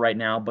Baseball right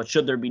now. But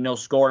should there be no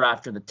score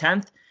after the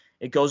 10th,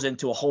 it goes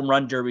into a home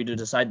run derby to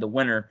decide the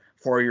winner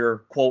for your,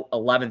 quote,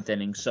 11th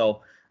inning.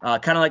 So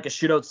kind of like a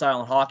shootout style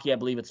in hockey. I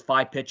believe it's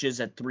 5 pitches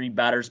at 3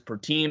 batters per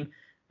team,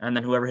 and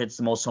then whoever hits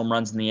the most home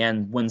runs in the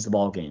end wins the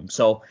ball game.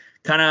 So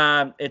kind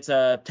of it's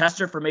a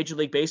tester for Major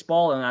League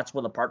Baseball, and that's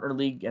where the partner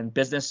league and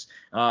business,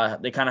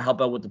 they kind of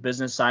help out with the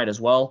business side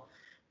as well.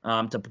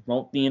 To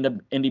promote the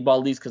indie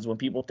ball leagues, because when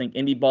people think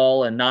indie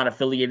ball and not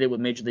affiliated with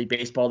Major League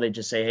Baseball, they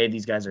just say, hey,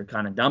 these guys are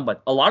kind of dumb.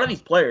 But a lot of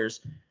these players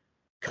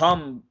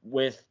come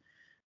with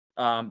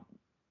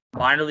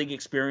minor league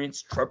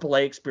experience,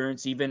 AAA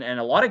experience even, and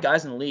a lot of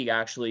guys in the league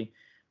actually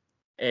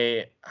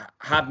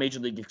have Major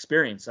League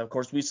experience. Of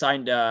course, we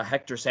signed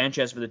Hector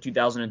Sanchez for the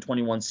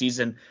 2021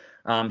 season.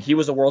 He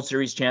was a World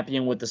Series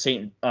champion with the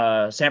San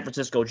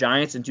Francisco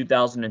Giants in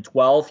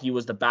 2012. He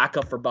was the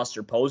backup for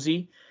Buster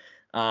Posey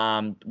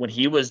when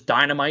he was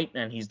dynamite,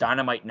 and he's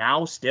dynamite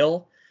now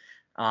still.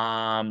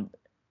 And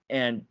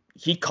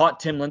he caught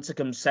Tim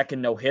Lincecum's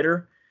second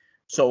no-hitter.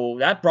 So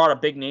that brought a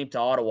big name to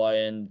Ottawa.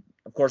 And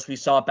of course, we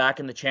saw it back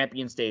in the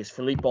Champions days.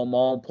 Philippe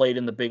Beaumont played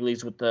in the big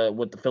leagues with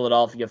the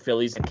Philadelphia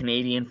Phillies, a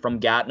Canadian from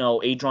Gatineau.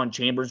 Adron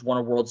Chambers won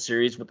a World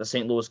Series with the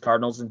St. Louis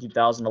Cardinals in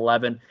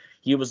 2011.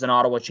 He was an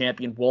Ottawa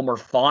champion. Wilmer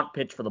Font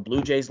pitched for the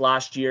Blue Jays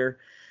last year.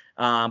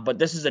 But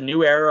this is a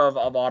new era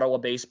of Ottawa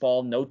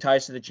baseball, no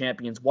ties to the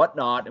champions,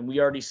 whatnot. And we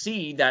already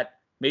see that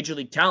Major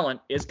League talent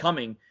is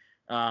coming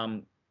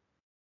to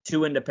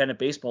independent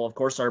baseball. Of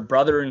course, our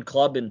brother in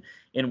club in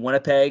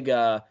Winnipeg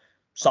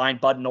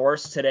signed Bud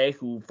Norris today,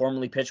 who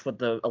formerly pitched with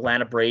the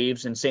Atlanta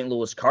Braves and St.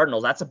 Louis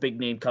Cardinals. That's a big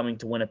name coming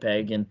to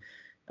Winnipeg. And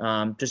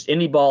just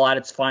indie ball at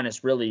its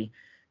finest, really.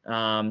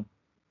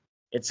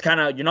 It's kind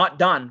of, you're not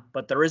done,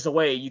 but there is a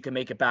way you can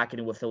make it back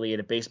into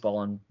affiliated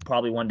baseball and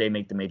probably one day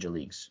make the major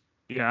leagues.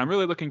 Yeah, I'm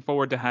really looking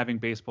forward to having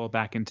baseball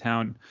back in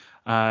town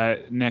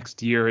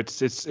next year.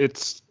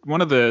 It's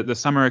one of the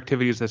summer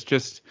activities that's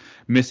just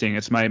missing.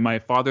 It's my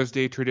Father's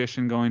Day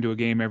tradition, going to a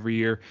game every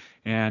year,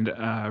 and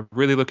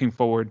really looking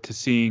forward to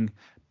seeing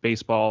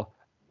baseball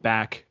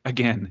back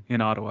again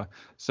in Ottawa.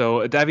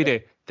 So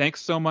Davide,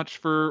 thanks so much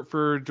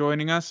for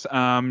joining us.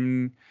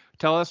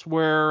 Tell us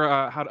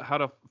where how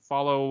to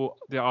follow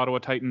the Ottawa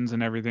Titans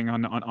and everything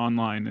on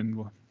online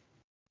and.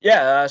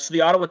 Yeah, so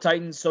the Ottawa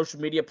Titans social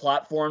media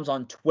platforms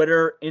on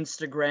Twitter,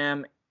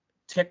 Instagram,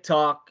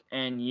 TikTok,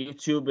 and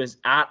YouTube is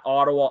at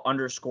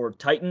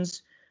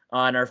Ottawa_Titans.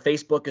 And our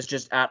Facebook is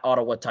just at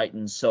Ottawa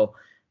Titans. So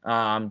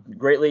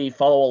greatly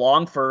follow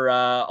along for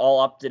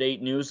all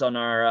up-to-date news on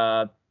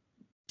our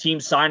team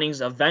signings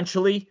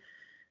eventually.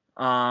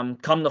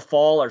 Come the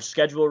fall, our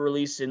schedule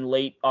release in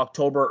late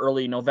October,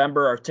 early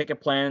November. Our ticket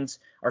plans,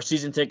 our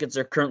season tickets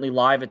are currently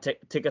live at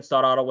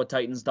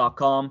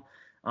tickets.ottawatitans.com.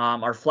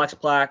 Our flex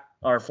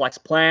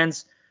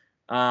plans,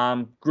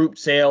 group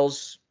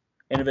sales,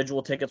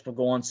 individual tickets will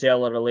go on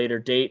sale at a later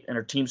date, and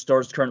our team store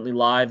is currently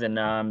live.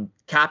 And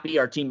Cappy,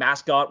 our team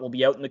mascot, will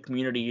be out in the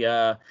community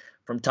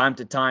from time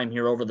to time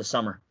here over the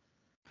summer.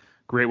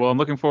 Great. Well, I'm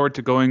looking forward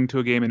to going to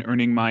a game and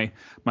earning my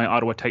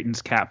Ottawa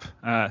Titans cap.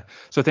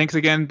 So thanks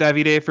again,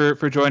 Davide,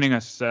 for joining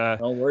us.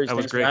 No worries.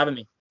 Thanks for having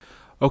me.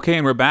 Okay,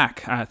 and we're back.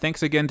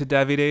 Thanks again to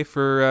Davide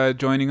for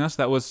joining us.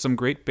 That was some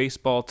great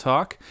baseball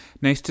talk.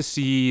 Nice to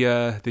see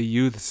the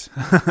youths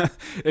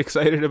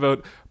excited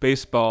about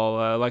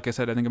baseball. Like I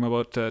said, I think I'm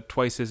about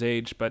twice his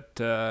age,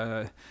 but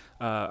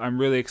I'm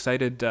really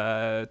excited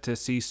to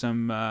see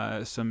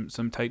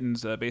some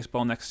Titans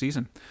baseball next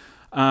season.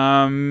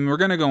 We're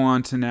going to go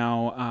on to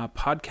now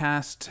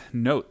podcast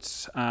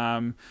notes.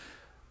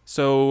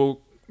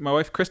 So my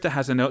wife Krista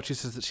has a note. She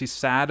says that she's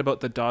sad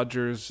about the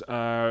Dodgers'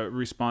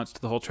 response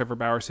to the whole Trevor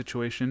Bauer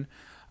situation.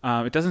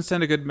 It doesn't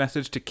send a good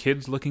message to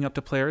kids looking up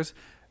to players.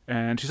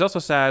 And she's also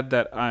sad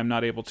that I'm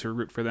not able to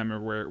root for them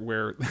or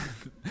wear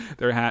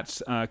their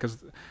hats.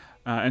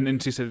 And then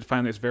she said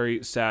finally it's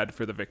very sad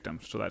for the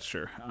victims. So that's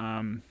sure.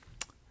 And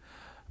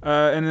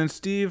then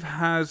Steve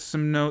has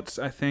some notes,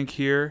 I think,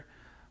 here.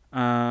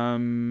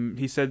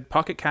 He said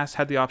Pocket Cast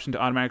had the option to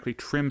automatically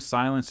trim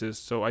silences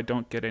so I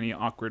don't get any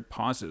awkward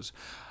pauses.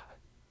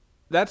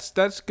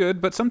 That's good,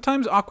 but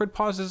sometimes awkward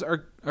pauses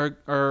are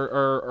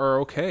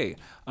okay.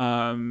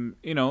 Timing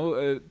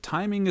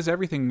is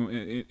everything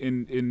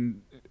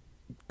in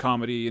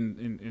comedy and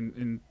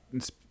in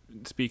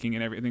speaking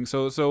and everything.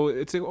 So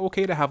it's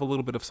okay to have a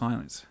little bit of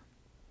silence.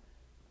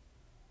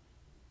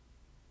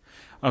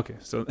 Okay,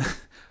 so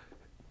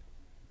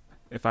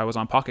if I was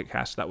on Pocket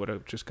Cast, that would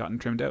have just gotten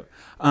trimmed out.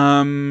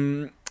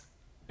 And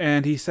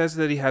he says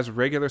that he has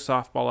regular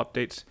softball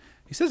updates.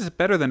 He says it's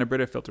better than a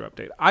Brita Filter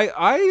update.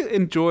 I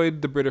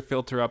enjoyed the Brita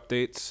Filter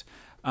updates.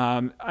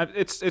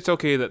 It's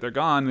okay that they're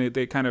gone.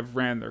 They kind of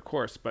ran their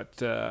course,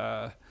 but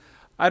I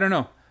don't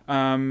know.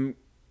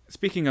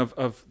 Speaking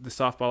of the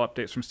softball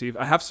updates from Steve,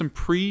 I have some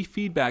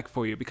pre-feedback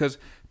for you because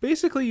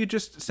basically you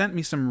just sent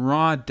me some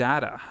raw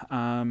data.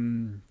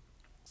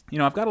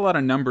 I've got a lot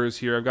of numbers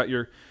here. I've got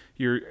you're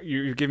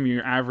giving me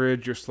your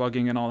average, your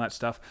slugging, and all that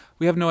stuff.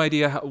 We have no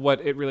idea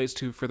what it relates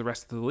to for the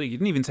rest of the league. You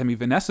didn't even send me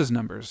Vanessa's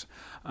numbers.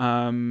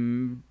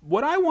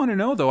 What I want to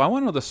know, though, I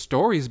want to know the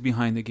stories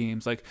behind the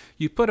games. Like,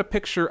 you put a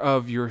picture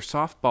of your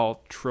softball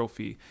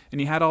trophy, and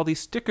you had all these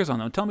stickers on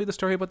them. Tell me the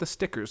story about the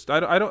stickers.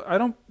 I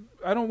don't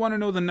want to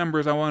know the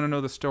numbers. I want to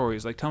know the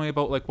stories. Like, tell me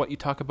about like what you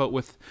talk about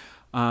with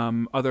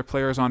other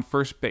players on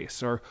first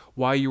base, or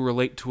why you were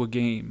late to a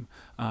game.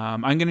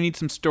 I'm gonna need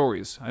some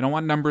stories. I don't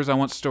want numbers. I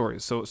want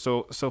stories.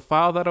 So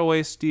file that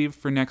away, Steve,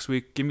 for next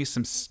week. Give me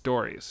some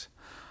stories.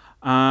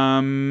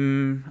 All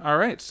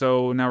right.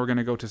 So now we're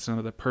gonna go to some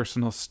of the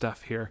personal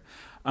stuff here.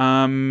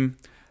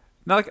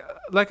 Now,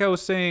 like I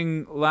was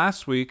saying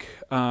last week,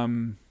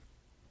 or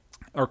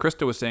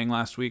Krista was saying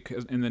last week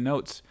in the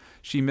notes,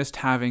 she missed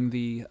having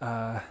the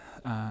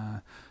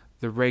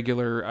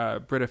regular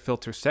Brita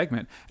Filter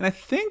segment. And I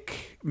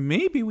think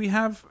maybe we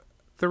have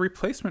the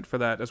replacement for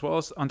that, as well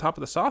as on top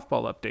of the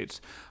softball updates.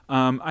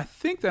 I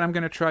think that I'm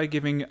going to try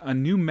giving a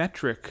new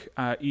metric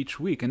each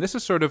week. And this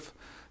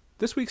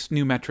week's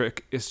new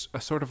metric is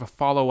a sort of a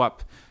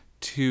follow-up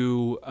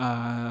to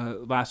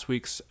last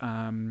week's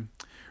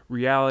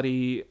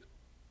reality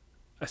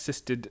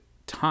assisted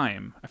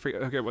time. I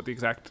forget what the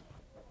exact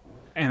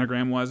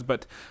anagram was,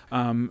 but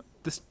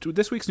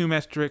this week's new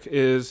metric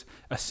is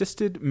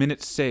assisted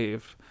minutes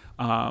saved,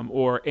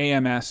 or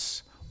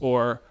AMS,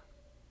 or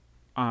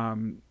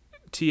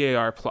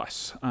TAR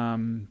plus.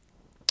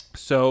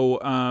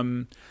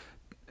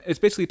 It's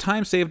basically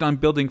time saved on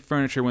building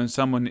furniture when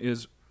someone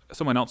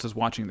else is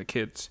watching the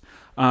kids.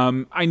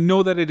 I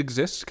know that it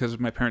exists because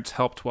my parents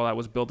helped while I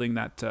was building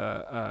that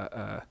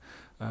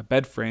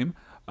bed frame,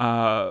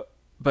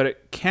 but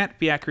it can't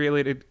be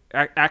accurately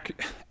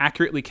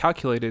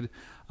calculated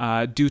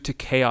due to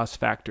chaos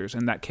factors,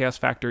 and that chaos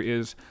factor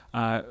is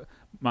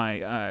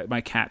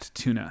my cat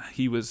Tuna.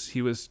 He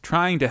was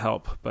trying to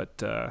help,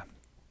 but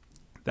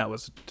that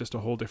was just a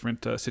whole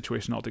different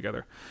situation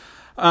altogether.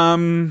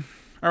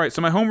 All right,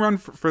 so my home run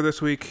for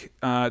this week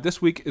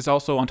is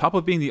also, on top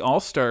of being the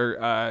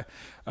All-Star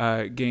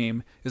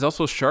game, is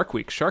also Shark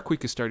Week. Shark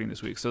Week is starting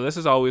this week, so this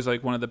is always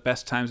like one of the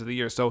best times of the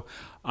year. So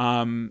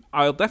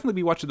I'll definitely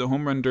be watching the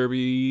Home Run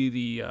Derby,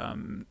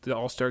 the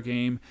All-Star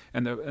game,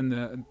 and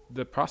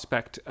the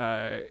Prospect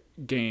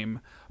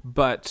game,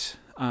 but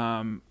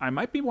I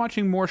might be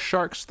watching more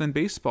Sharks than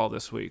baseball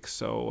this week.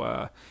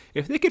 So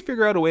if they could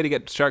figure out a way to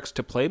get Sharks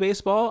to play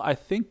baseball, I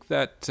think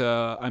that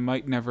I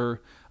might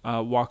never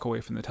walk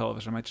away from the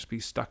television. I might just be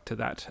stuck to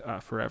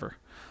that forever.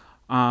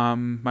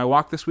 My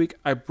walk this week,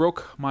 I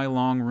broke my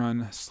long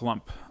run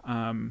slump.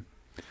 And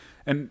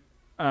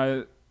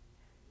I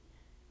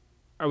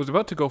was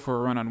about to go for a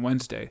run on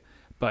Wednesday,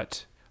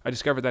 but I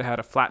discovered that I had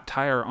a flat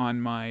tire on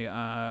my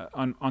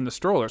on the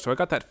stroller, so I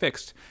got that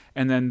fixed.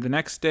 And then the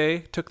next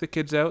day, took the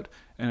kids out,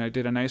 and I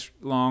did a nice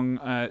long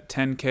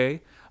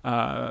 10K.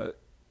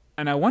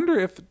 And I wonder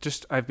if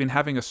just I've been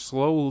having a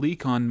slow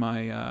leak on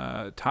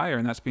my tire,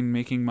 and that's been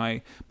making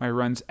my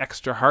runs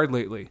extra hard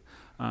lately.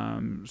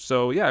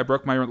 So yeah, I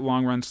broke my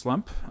long run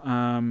slump.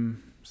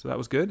 So that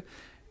was good.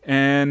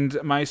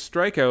 And my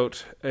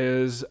strikeout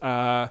is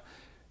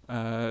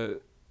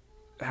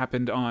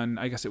happened on,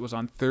 I guess it was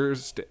on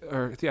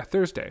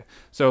Thursday.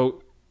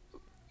 So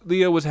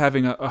Leo was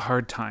having a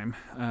hard time.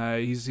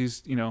 He's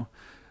just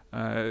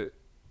a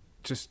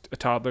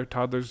toddler.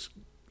 Toddlers,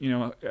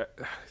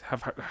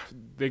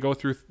 they go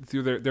through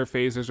their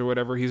phases or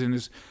whatever. He's in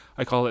his,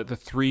 I call it the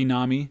 3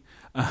 NAMI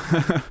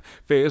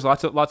phase.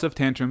 Lots of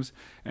tantrums,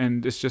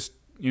 and it's just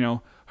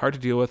hard to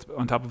deal with.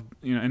 On top of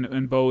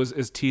and Bo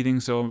is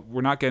teething, so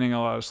we're not getting a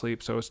lot of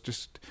sleep. So it's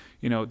just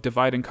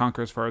divide and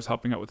conquer as far as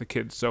helping out with the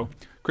kids. So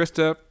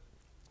Krista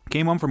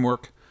came home from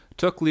work,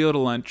 took Leo to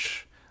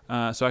lunch,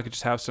 so I could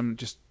just have some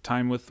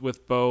time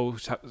with Bo.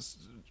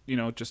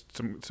 Just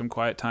some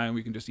quiet time.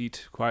 We can just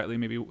eat quietly,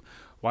 maybe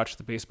watch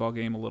the baseball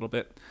game a little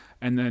bit.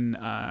 And then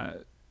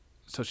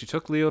so she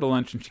took Leo to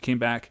lunch, and she came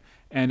back,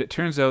 and it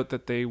turns out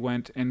that they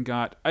went and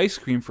got ice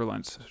cream for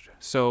lunch.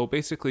 So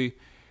basically,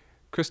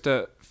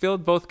 Krista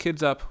filled both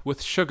kids up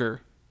with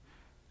sugar,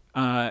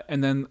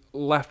 and then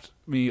left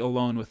me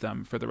alone with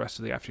them for the rest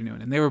of the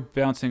afternoon. And they were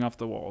bouncing off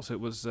the walls. It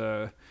was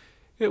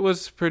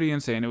pretty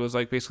insane. It was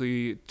like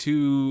basically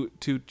two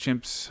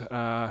chimps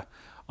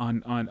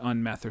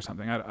on meth or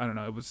something. I don't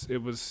know.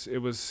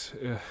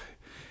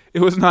 It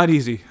was not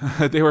easy.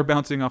 They were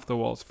bouncing off the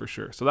walls for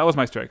sure. So that was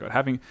my strikeout,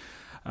 having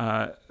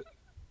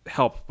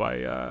help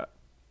by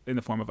in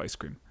the form of ice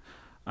cream.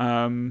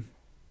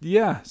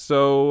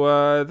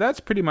 So that's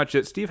pretty much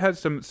it. Steve had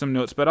some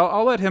notes, but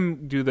I'll let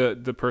him do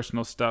the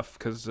personal stuff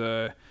because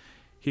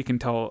he can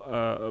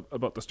tell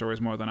about the stories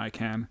more than I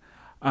can.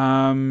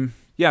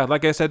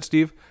 Like I said,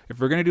 Steve, if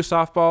we're gonna do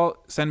softball,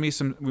 send me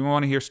some. We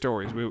want to hear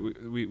stories.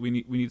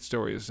 We need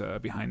stories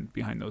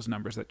behind those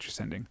numbers that you're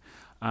sending.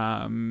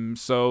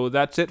 So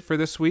that's it for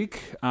this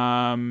week.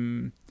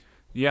 Looking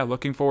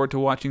forward to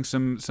watching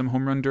some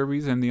home run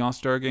derbies and the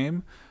All-Star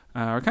game.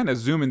 We're kind of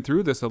zooming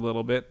through this a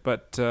little bit,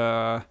 but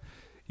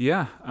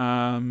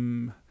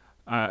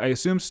I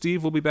assume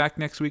Steve will be back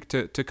next week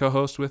to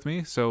co-host with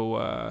me,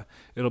 so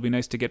it'll be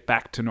nice to get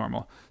back to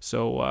normal.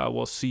 So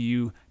we'll see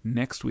you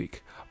next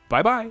week.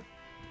 Bye-bye.